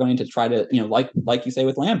product, but we're going to try to, like you say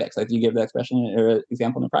with lambics, like you give the expression or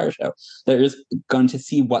example in the prior show, they're just going to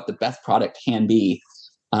see what the best product can be.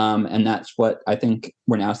 And that's what I think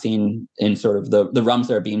we're now seeing in sort of the rums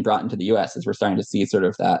that are being brought into the US, is we're starting to see sort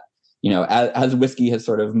of that, as whiskey has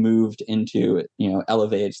sort of moved into,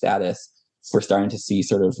 elevated status, we're starting to see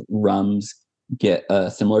sort of rums get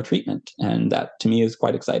a similar treatment. And that to me is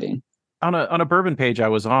quite exciting. On a bourbon page I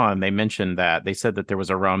was on, they mentioned that they said that there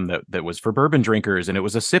was a rum that was for bourbon drinkers, and it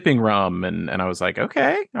was a sipping rum. And I was like,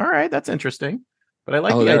 okay, all right, that's interesting. But I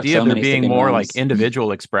like the idea of there being more rums, like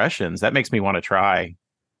individual expressions. That makes me want to try,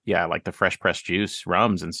 like the fresh pressed juice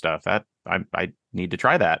rums and stuff. That I need to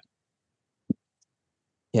try that.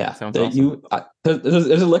 Yeah, sounds awesome.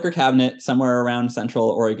 There's a liquor cabinet somewhere around Central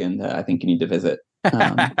Oregon that I think you need to visit.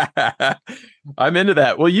 I'm into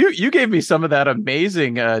that. Well, you gave me some of that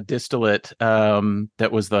amazing distillate.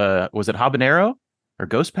 That was it habanero or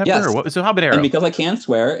ghost pepper? Yes. Or what was it? Habanero. And because I can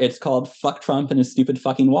swear, it's called Fuck Trump and His Stupid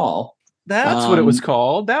Fucking Wall. That's what it was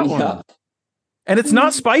called. That one. And it's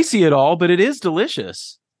not spicy at all, but it is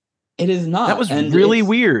delicious. It is not. That was really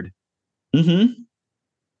weird. Mm-hmm.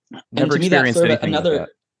 Never experienced sort of anything like that.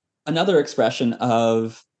 Another expression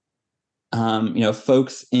of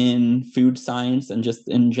folks in food science and just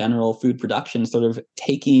in general food production sort of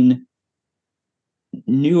taking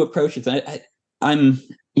new approaches. I'm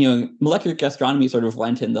molecular gastronomy sort of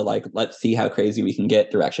went in the like, let's see how crazy we can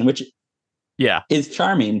get direction, which is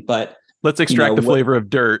charming, but let's extract the flavor of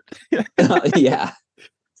dirt. Yeah.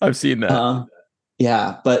 I've seen that.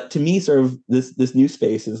 But to me, sort of this new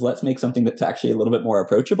space is, let's make something that's actually a little bit more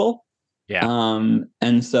approachable. Yeah.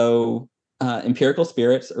 And so empirical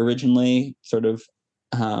spirits originally sort of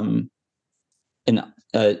in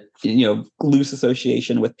loose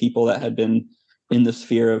association with people that had been in the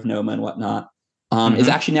sphere of Noma and whatnot, is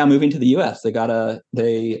actually now moving to the US.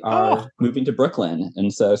 They are moving to Brooklyn,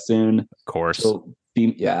 and so soon, of course, will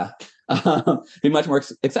be be much more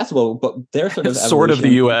accessible. But they're sort of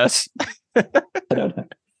the US. I don't know.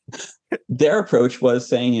 Their approach was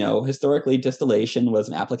saying, historically distillation was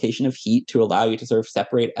an application of heat to allow you to sort of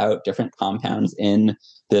separate out different compounds in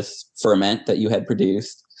this ferment that you had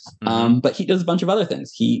produced. But heat does a bunch of other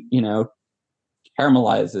things. Heat,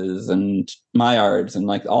 caramelizes and Maillards and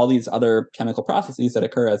like all these other chemical processes that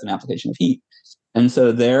occur as an application of heat. And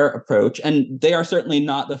so their approach, and they are certainly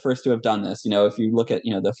not the first to have done this. If you look at,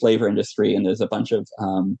 the flavor industry, and there's a bunch of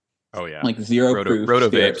like zero proof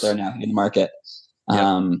spirits that are now in the market.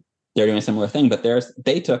 They're doing a similar thing, but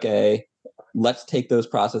they took let's take those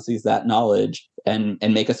processes, that knowledge, and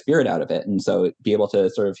make a spirit out of it. And so be able to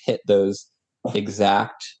sort of hit those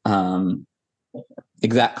exact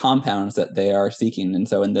compounds that they are seeking. And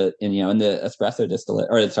so in the espresso distillate,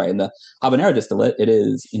 in the habanero distillate, it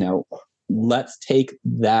is, let's take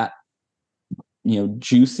that,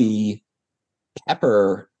 juicy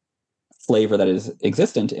pepper flavor that is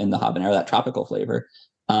existent in the habanero, that tropical flavor.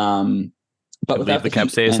 But without leave the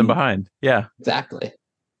capsaicin behind. Yeah, exactly.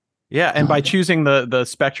 Yeah, and by choosing the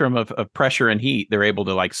spectrum of pressure and heat, they're able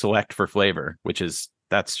to like select for flavor,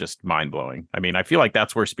 that's just mind blowing. I mean, I feel like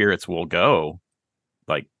that's where spirits will go,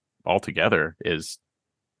 like altogether, is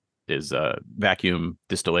vacuum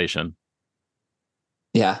distillation.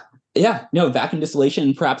 Vacuum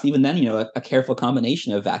distillation, perhaps even then, a careful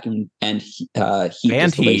combination of vacuum and heat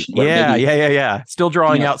distillation. Yeah. Still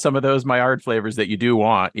drawing out some of those Maillard flavors that you do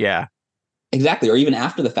want. Yeah. Exactly. Or even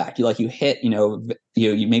after the fact, you hit,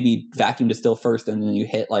 you maybe vacuum distill first, and then you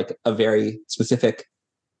hit like a very specific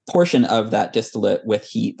portion of that distillate with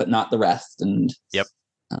heat, but not the rest. And get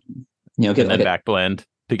and then back blend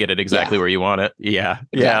to get it exactly where you want it. Yeah.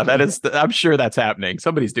 Exactly. Yeah. That is, I'm sure that's happening.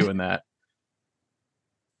 Somebody's doing that.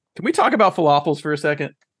 Can we talk about falafels for a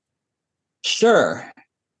second? Sure.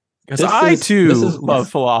 Because I too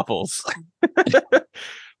love falafels.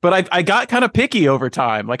 But I got kind of picky over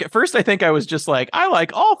time. Like at first, I think I was just like, I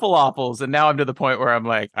like all falafels. And now I'm to the point where I'm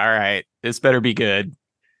like, all right, this better be good.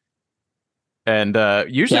 And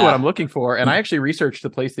usually what I'm looking for, and I actually researched the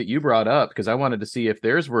place that you brought up because I wanted to see if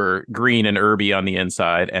theirs were green and herby on the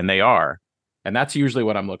inside, and they are. And that's usually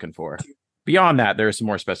what I'm looking for. Beyond that, there are some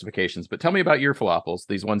more specifications. But tell me about your falafels,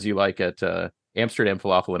 these ones you like at Amsterdam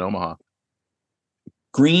Falafel in Omaha.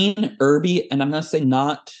 Green, herby, and I'm going to say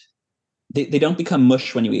not they don't become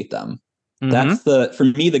mush when you eat them. Mm-hmm. That's for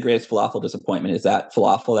me, the greatest falafel disappointment is that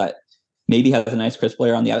falafel that maybe has a nice crisp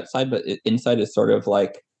layer on the outside, but inside is sort of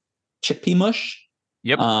like chickpea mush.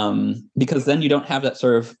 Yep. Because then you don't have that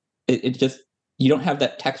sort of, it just, you don't have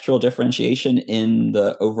that textural differentiation in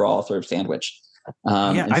the overall sort of sandwich.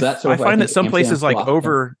 Yeah, And so that's sort I of what I find that think some Amsterdam places like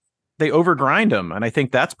falafel. they over grind them, and I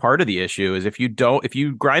think that's part of the issue. Is if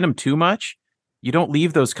you grind them too much, you don't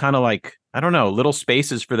leave those kind of like, I don't know, little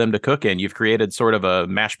spaces for them to cook in. You've created sort of a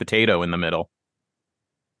mashed potato in the middle.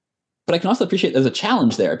 But I can also appreciate there's a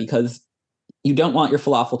challenge there because you don't want your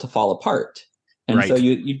falafel to fall apart. And so Right.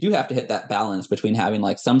 you do have to hit that balance between having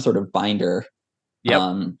like some sort of binder, Yep.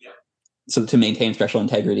 um, so to maintain structural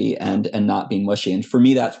integrity and not being mushy. And for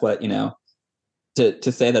me, that's what,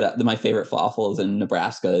 to say that my favorite falafel is in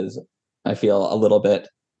Nebraska is, I feel a little bit,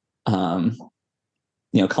 um,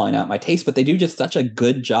 calling out my taste, but they do just such a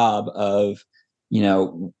good job of, you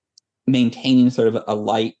know, maintaining sort of a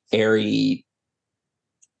light, airy,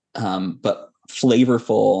 but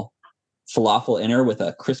flavorful falafel inner with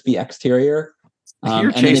a crispy exterior. You're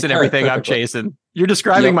And then they chasing pair it everything I'm perfectly. chasing. You're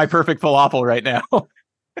describing Yep. my perfect falafel right now.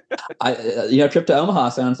 Trip to Omaha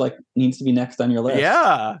sounds like needs to be next on your list.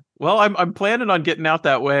 Yeah. Well, I'm planning on getting out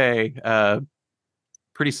that way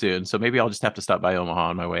pretty soon. So maybe I'll just have to stop by Omaha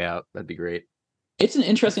on my way out. That'd be great. It's an Be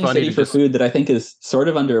interesting funny city to for just food that I think is sort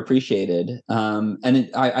of underappreciated.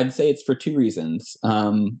 I'd say it's for two reasons.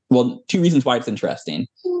 Two reasons why it's interesting.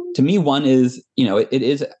 To me, one is, it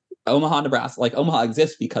is Omaha, Nebraska. Like Omaha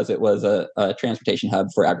exists because it was a transportation hub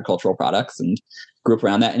for agricultural products and grew up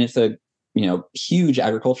around that. And it's a, huge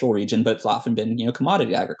agricultural region, but it's often been,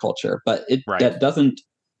 commodity agriculture. But right. that doesn't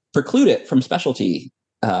preclude it from specialty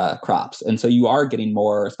crops. And so you are getting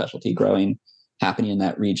more specialty growing happening in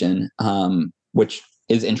that region. Which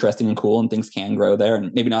is interesting and cool, and things can grow there,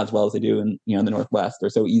 and maybe not as well as they do in the Northwest or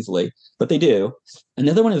so easily, but they do. And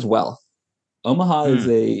the other one is wealth. Omaha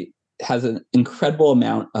Hmm. has an incredible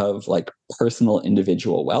amount of like personal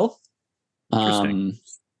individual wealth, Interesting.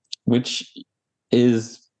 which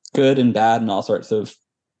is good and bad and all sorts of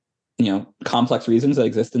complex reasons that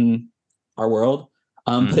exist in our world.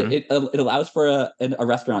 But Mm-hmm. it allows for a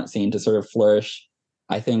restaurant scene to sort of flourish,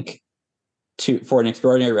 I think, for an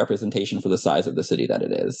extraordinary representation for the size of the city that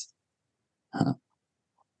it is.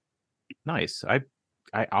 Nice.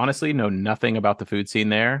 I honestly know nothing about the food scene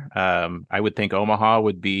there. I would think Omaha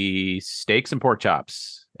would be steaks and pork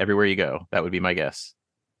chops everywhere you go. That would be my guess.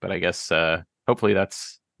 But I guess hopefully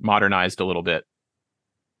that's modernized a little bit.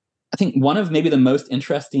 I think one of maybe the most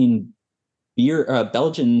interesting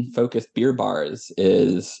Belgian focused beer bars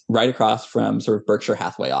is right across from sort of Berkshire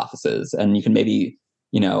Hathaway offices, and you can maybe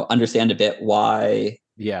understand a bit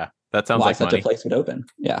Yeah, that sounds why like such a money. place would open.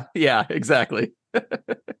 Yeah. Yeah, exactly.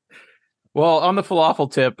 Well, on the falafel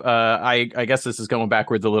tip, I guess this is going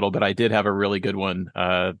backwards a little, but I did have a really good one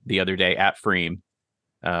the other day at Freem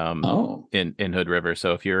Oh, in Hood River.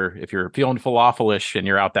 So if you're feeling falafelish and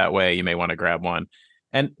you're out that way, you may want to grab one.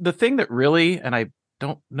 And the thing that really, and I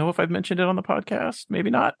don't know if I've mentioned it on the podcast, maybe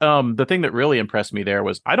not. The thing that really impressed me there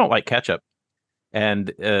was I don't like ketchup, and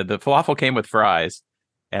the falafel came with fries.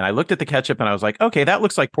 And I looked at the ketchup and I was like, okay, that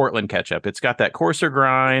looks like Portland ketchup. It's got that coarser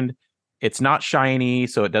grind. It's not shiny,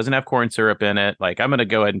 so it doesn't have corn syrup in it. Like, I'm going to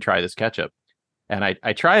go ahead and try this ketchup. And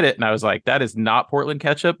I tried it and I was like, that is not Portland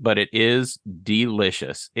ketchup, but it is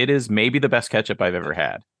delicious. It is maybe the best ketchup I've ever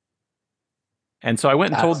had. And so I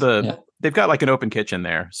went and told yeah. they've got like an open kitchen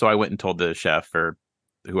there. So I went and told the chef or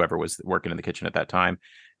whoever was working in the kitchen at that time.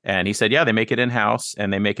 And he said, yeah, they make it in house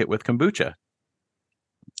and they make it with kombucha.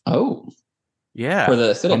 Oh, for Yeah.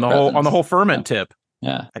 the acidic On the presence. whole Yeah. ferment tip.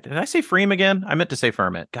 Yeah. Did I say Freem again? I meant to say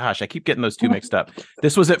ferment. Gosh, I keep getting those two mixed up.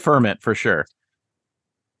 This was at ferment for sure.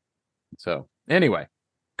 So anyway,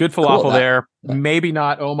 good Cool. falafel there. Maybe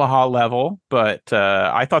not Omaha level, but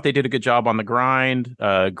I thought they did a good job on the grind.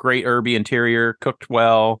 Great herby interior, cooked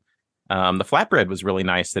well. The flatbread was really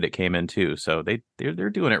nice that it came in too. So they're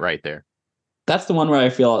doing it right there. That's the one where I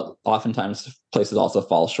feel oftentimes places also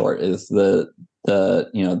fall short is the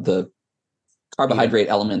Even carbohydrate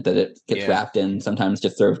element that it gets yeah. wrapped in sometimes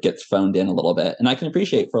just sort of gets phoned in a little bit. And I can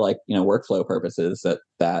appreciate for like, workflow purposes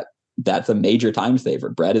that's a major time saver.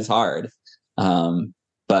 Bread is hard.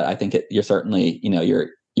 But I think you're certainly,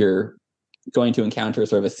 you're going to encounter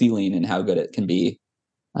sort of a ceiling in how good it can be.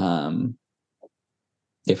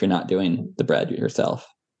 If you're not doing the bread yourself.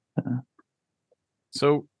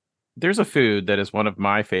 So there's a food that is one of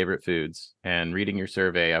my favorite foods. And reading your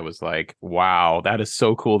survey, I was like, wow, that is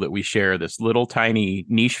so cool that we share this little tiny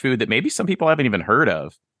niche food that maybe some people haven't even heard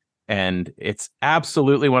of. And it's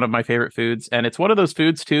absolutely one of my favorite foods. And it's one of those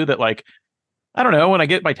foods too that like I don't know, when I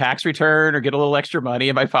get my tax return or get a little extra money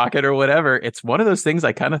in my pocket or whatever, it's one of those things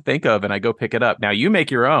I kind of think of and I go pick it up. Now you make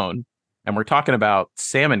your own, and we're talking about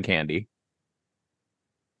salmon candy.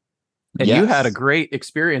 And you had a Yes. great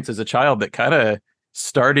experience as a child that kind of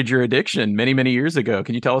started your addiction many, many years ago.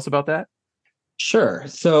 Can you tell us about that? Sure.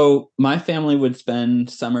 So my family would spend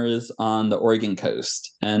summers on the Oregon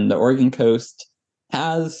coast, and the Oregon coast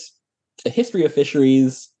has a history of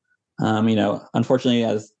fisheries. Unfortunately,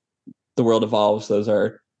 as the world evolves, those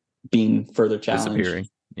are being further challenged. Disappearing.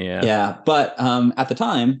 Yeah. Yeah, but at the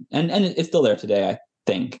time, and it's still there today, I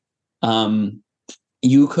think. Um,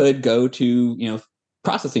 you could go to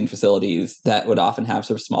processing facilities that would often have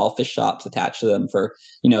sort of small fish shops attached to them for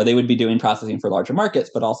they would be doing processing for larger markets,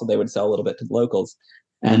 but also they would sell a little bit to the locals.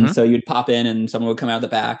 And Mm-hmm. so you'd pop in and someone would come out of the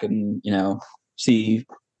back and see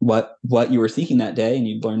what you were seeking that day, and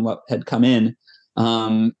you'd learn what had come in.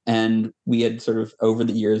 And we had sort of over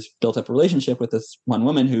the years built up a relationship with this one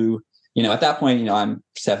woman who at that point I'm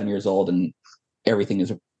 7 years old and everything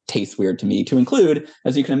is tastes weird to me, to include,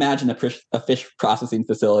 as you can imagine, a fish processing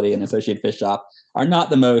facility and associated fish shop are not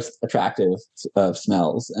the most attractive of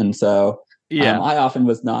smells. And so Yeah. I often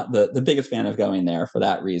was not the biggest fan of going there for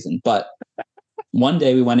that reason. But one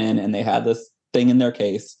day we went in and they had this thing in their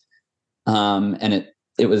case. And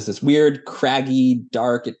it was this weird, craggy,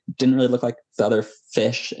 dark, it didn't really look like the other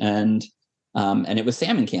fish. And it was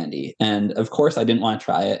salmon candy. And of course I didn't want to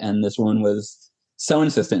try it. And this woman was so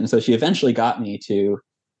insistent. And so she eventually got me to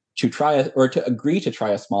try it, or to agree to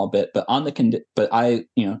try a small bit, but but I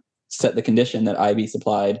set the condition that I be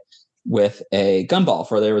supplied with a gumball,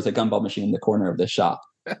 for there was a gumball machine in the corner of the shop.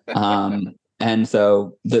 And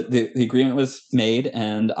so the agreement was made,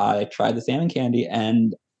 and I tried the salmon candy,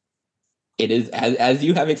 and it is, as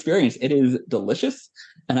you have experienced, it is delicious.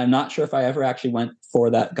 And I'm not sure if I ever actually went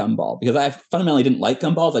for that gumball, because I fundamentally didn't like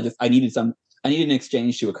gumballs. I needed an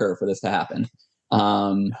exchange to occur for this to happen.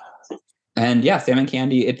 And yeah, salmon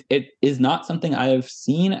candy, it is not something I have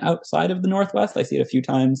seen outside of the Northwest. I see it a few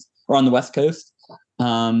times, or on the West Coast.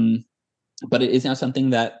 But it is now something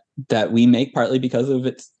that we make, partly because of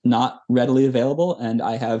it's not readily available. And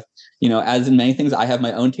I have, as in many things, I have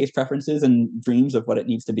my own taste preferences and dreams of what it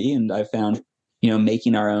needs to be. And I've found,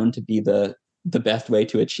 making our own to be the best way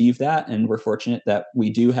to achieve that. And we're fortunate that we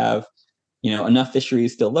do have enough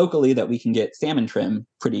fisheries still locally that we can get salmon trim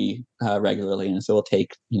pretty regularly. And so we'll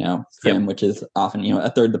take, Yep. trim, which is often, a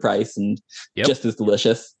third the price and Yep. just as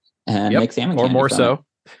delicious, and Yep. make salmon Or candy more from it. so.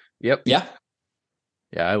 Yep. Yeah.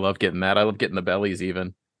 Yeah, I love getting that. I love getting the bellies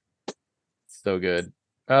even. So good.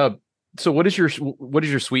 So what is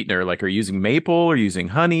your sweetener? Like, are you using maple, or using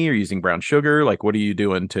honey, or using brown sugar? Like, what are you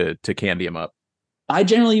doing to candy them up? I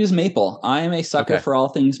generally use maple. I am a sucker Okay. for all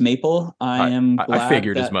things maple. I I am I glad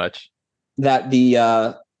figured as much. that the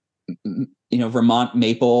Vermont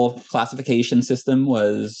maple classification system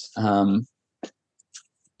was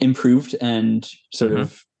improved and sort Hmm.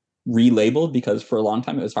 of relabeled, because for a long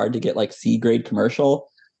time it was hard to get like C grade commercial,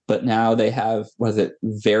 but now they have, was it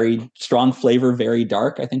very strong flavor, very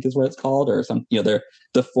dark, I think is what it's called, or some, they're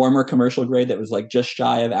the former commercial grade that was like just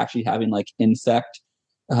shy of actually having like insect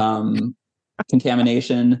um,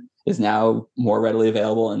 contamination is now more readily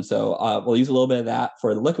available. And so we'll use a little bit of that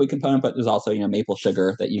for the liquid component, but there's also, maple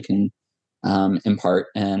sugar that you can impart.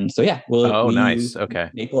 And so, yeah, Oh, we nice. use Okay.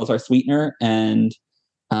 maple as our sweetener, and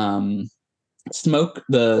um, smoke,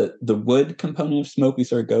 the wood component of smoke, we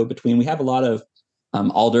sort of go between. We have a lot of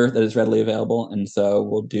alder that is readily available, and so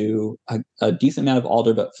we'll do a decent amount of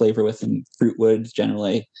alder, but flavor with some fruit woods,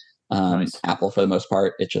 generally Nice. apple for the most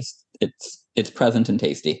part. It's present and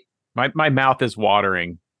tasty. My mouth is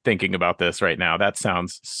watering thinking about this right now. That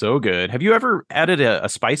sounds so good. Have you ever added a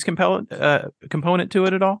spice component to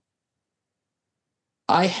it at all?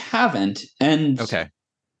 I haven't, and Okay.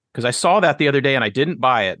 Because I saw that the other day and I didn't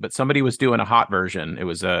buy it, but somebody was doing a hot version. It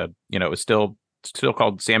was it was still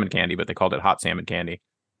called salmon candy, but they called it hot salmon candy.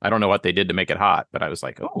 I don't know what they did to make it hot, but I was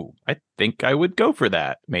like, oh, I think I would go for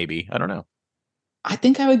that. Maybe. I don't know. I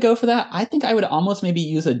think I would go for that. I think I would almost maybe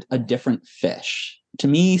use a different fish. To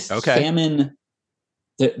me, Okay. salmon,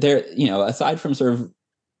 they're aside from sort of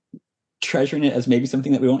treasuring it as maybe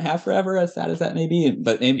something that we won't have forever, as sad as that may be.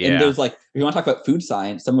 But and Yeah. there's like, if you want to talk about food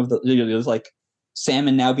science, some of there's like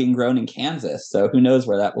salmon now being grown in Kansas, so who knows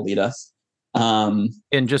where that will lead us.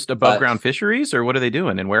 In just above But ground fisheries, or what are they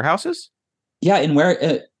doing in warehouses? yeah,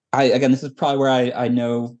 and I again, this is probably where I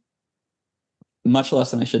know much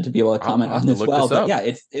less than I should to be able to I'll comment have on to this look well. this But up.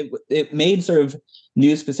 yeah, it made sort of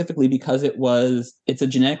news specifically because it's a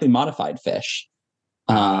genetically modified fish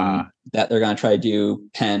Ah, that they're going to try to do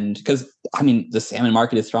penned, because I mean the salmon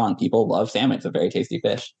market is strong. People love salmon; it's a very tasty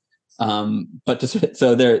fish. But just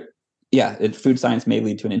so there, yeah, food science may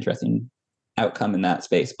lead to an interesting outcome in that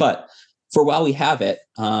space. But for while we have it,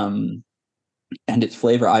 and its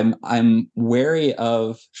flavor, I'm wary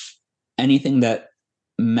of anything that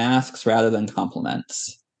masks rather than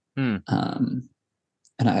complements. And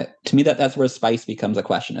to me, that's where spice becomes a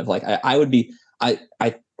question of like, I would be,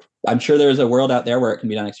 I'm sure there's a world out there where it can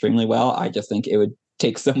be done extremely well. I just think it would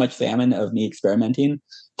take so much salmon of me experimenting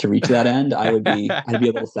to reach that end. I'd be a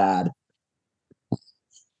little sad.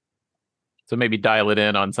 So maybe dial it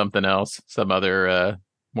in on something else, some other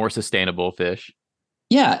more sustainable fish.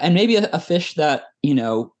 Yeah, and maybe a fish that,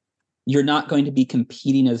 you're not going to be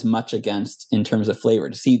competing as much against in terms of flavor,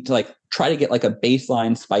 to like try to get like a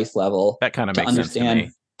baseline spice level that kind of to makes sense to me.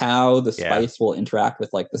 How the spice will interact with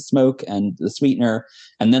like the smoke and the sweetener.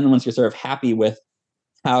 And then once you're sort of happy with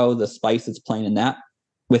how the spice is playing in that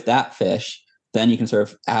with that fish, then you can sort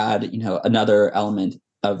of add, another element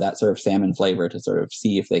of that sort of salmon flavor to sort of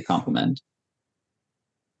see if they complement.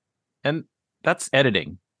 And that's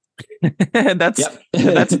editing. that's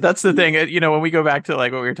the thing. When we go back to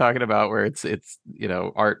like what we were talking about, where it's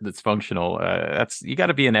art that's functional, that's, you got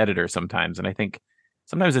to be an editor sometimes. And I think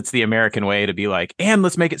sometimes it's the American way to be like, and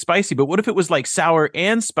let's make it spicy. But what if it was like sour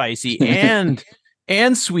and spicy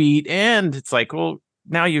and sweet? And it's like, well,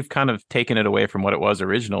 now you've kind of taken it away from what it was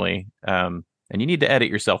originally. And you need to edit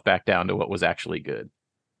yourself back down to what was actually good.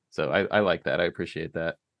 So I like that. I appreciate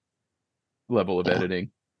that level of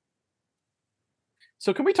editing.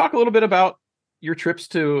 So can we talk a little bit about your trips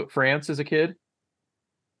to France as a kid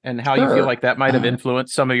and how you feel like that might have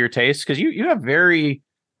influenced some of your tastes? Because you have very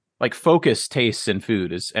like focused tastes in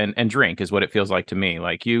food and drink is what it feels like to me.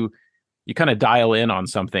 Like you kind of dial in on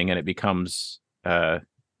something and it becomes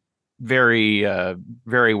very,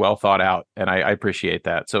 very well thought out. And I appreciate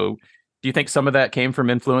that. So do you think some of that came from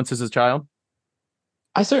influences as a child?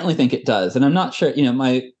 I certainly think it does. And I'm not sure,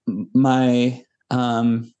 my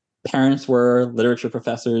parents were literature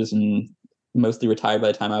professors and mostly retired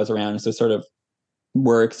by the time I was around. So sort of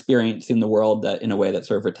were experiencing the world that in a way that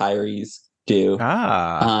sort of retirees do.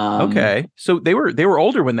 Okay. So they were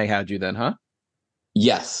older when they had you then, huh?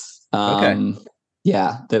 Yes. Okay.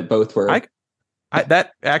 Yeah, that both were.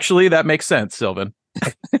 That makes sense, Sylvan.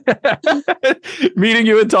 Meeting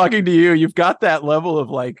you and talking to you, you've got that level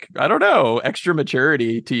of like, I don't know, extra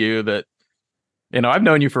maturity to you that, I've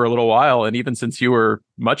known you for a little while, and even since you were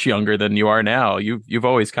much younger than you are now, you've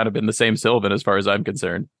always kind of been the same Sylvan as far as I'm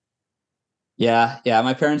concerned. Yeah.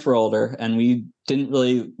 My parents were older, and we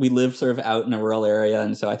lived sort of out in a rural area,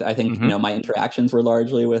 and so I think my interactions were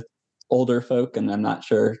largely with older folk, and I'm not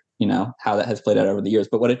sure how that has played out over the years.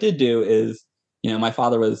 But what it did do is, my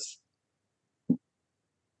father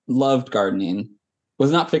loved gardening,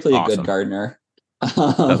 was not particularly a good gardener.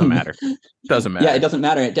 Doesn't matter. Yeah, it doesn't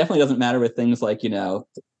matter. It definitely doesn't matter with things like,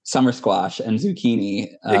 summer squash and zucchini.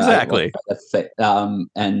 Exactly.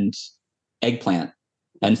 And eggplant.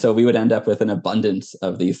 And so we would end up with an abundance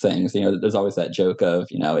of these things. There's always that joke of,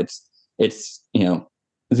 it's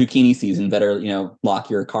zucchini season, better, lock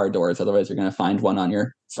your car doors. Otherwise you're going to find one on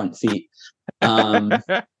your front seat. And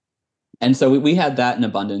so we had that in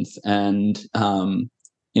abundance. And,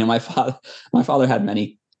 my father had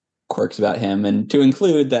many quirks about him, and to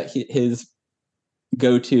include that his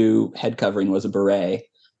go-to head covering was a beret.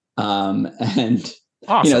 And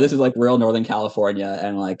awesome. This is like rural Northern California,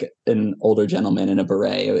 and like an older gentleman in a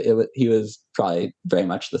beret, he was probably very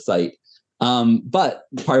much the sight. But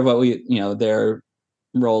part of what their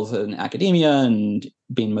roles in academia and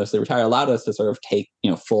being mostly retired allowed us to sort of take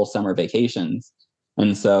full summer vacations.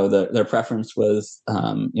 And so their preference was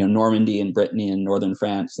Normandy and Brittany and northern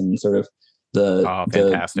France, and sort of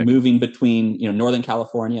the moving between Northern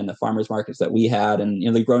California and the farmers markets that we had, and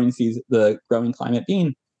the growing season, the growing climate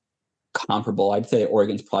being comparable. I'd say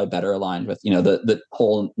Oregon's probably better aligned with the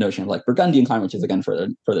whole notion of like Burgundian climate, which is again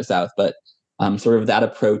further south. But sort of that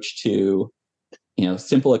approach to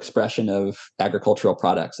simple expression of agricultural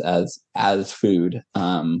products as food,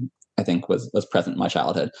 I think was present in my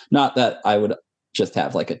childhood. Not that I would just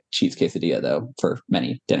have like a cheese quesadilla though for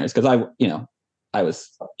many dinners, because I was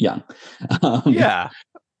young. Yeah.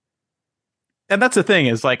 And that's the thing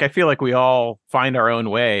is like, I feel like we all find our own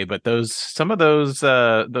way, but some of those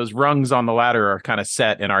rungs on the ladder are kind of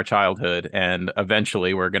set in our childhood. And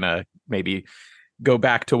eventually we're going to maybe go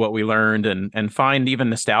back to what we learned and find even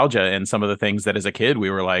nostalgia in some of the things that as a kid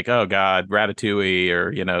we were like, oh God, ratatouille, or,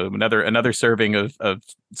 another serving of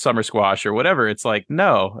summer squash or whatever. It's like,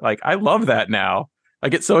 no, like I love that now. I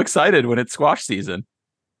get so excited when it's squash season.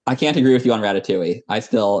 I can't agree with you on ratatouille.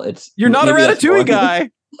 You're not a ratatouille guy.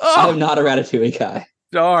 Oh. I'm not a ratatouille guy.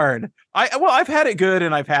 Darn. I've had it good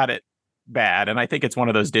and I've had it bad, and I think it's one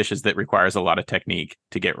of those dishes that requires a lot of technique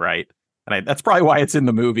to get right. And that's probably why it's in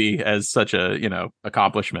the movie as such a,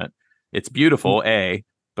 accomplishment. It's beautiful,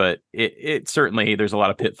 but it certainly, there's a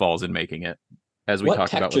lot of pitfalls in making it, as we What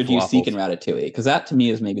talked about texture with do you seek in falafels. ratatouille? Because that to me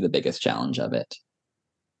is maybe the biggest challenge of it.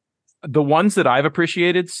 The ones that I've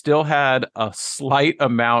appreciated still had a slight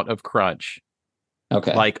amount of crunch,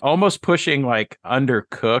 Okay. like almost pushing like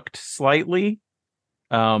undercooked slightly.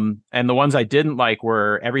 And the ones I didn't like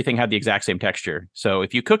were everything had the exact same texture. So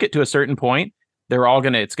if you cook it to a certain point,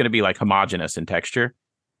 it's gonna be like homogeneous in texture.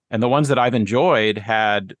 And the ones that I've enjoyed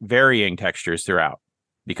had varying textures throughout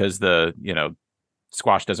because the,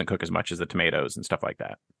 squash doesn't cook as much as the tomatoes and stuff like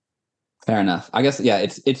that. Fair enough. I guess, yeah,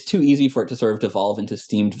 it's too easy for it to sort of devolve into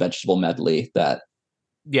steamed vegetable medley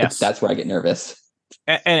Yes. that's where I get nervous.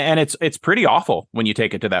 And it's pretty awful when you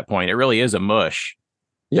take it to that point. It really is a mush.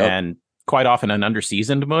 Yep. And quite often an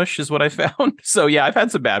underseasoned mush is what I found. So yeah, I've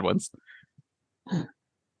had some bad ones.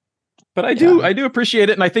 But I do appreciate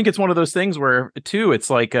it, and I think it's one of those things where too it's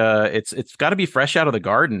like it's got to be fresh out of the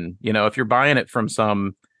garden. If you're buying it from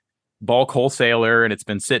some bulk wholesaler and it's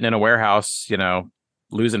been sitting in a warehouse,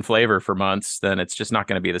 losing flavor for months, then it's just not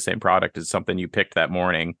going to be the same product as something you picked that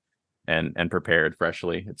morning and prepared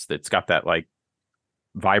freshly. It's got that like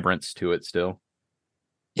vibrance to it still.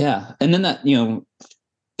 Yeah, and then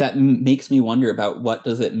that makes me wonder about what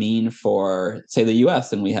does it mean for, say, the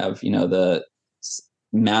U.S. and we have the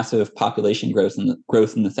massive population growth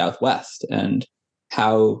in the Southwest, and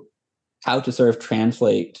how to sort of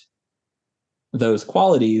translate those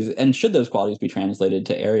qualities, and should those qualities be translated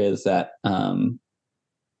to areas that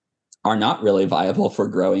are not really viable for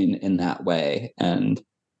growing in that way. And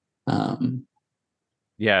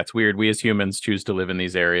yeah, it's weird. We as humans choose to live in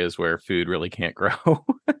these areas where food really can't grow.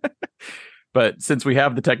 But since we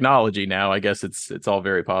have the technology now, I guess it's all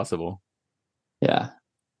very possible. Yeah.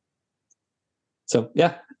 So,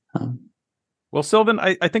 yeah. Well, Sylvan,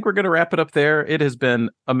 I think we're going to wrap it up there. It has been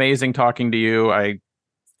amazing talking to you. I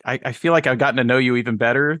feel like I've gotten to know you even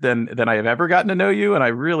better than I have ever gotten to know you, and I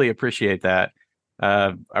really appreciate that.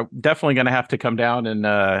 I'm definitely going to have to come down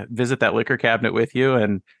and visit that liquor cabinet with you,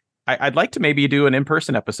 and I'd like to maybe do an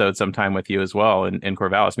in-person episode sometime with you as well in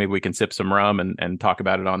Corvallis. Maybe we can sip some rum and talk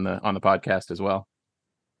about it on the podcast as well.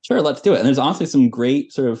 Sure, let's do it. And there's honestly some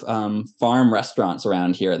great sort of farm restaurants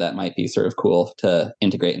around here that might be sort of cool to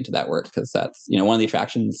integrate into that work, because that's one of the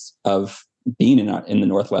attractions of being in the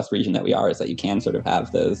Northwest region that we are, is that you can sort of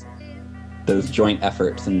have those joint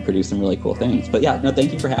efforts and produce some really cool things. But yeah, no,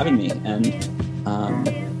 thank you for having me, and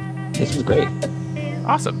this was great.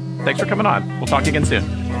 Awesome. Thanks for coming on. We'll talk again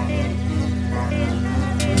soon.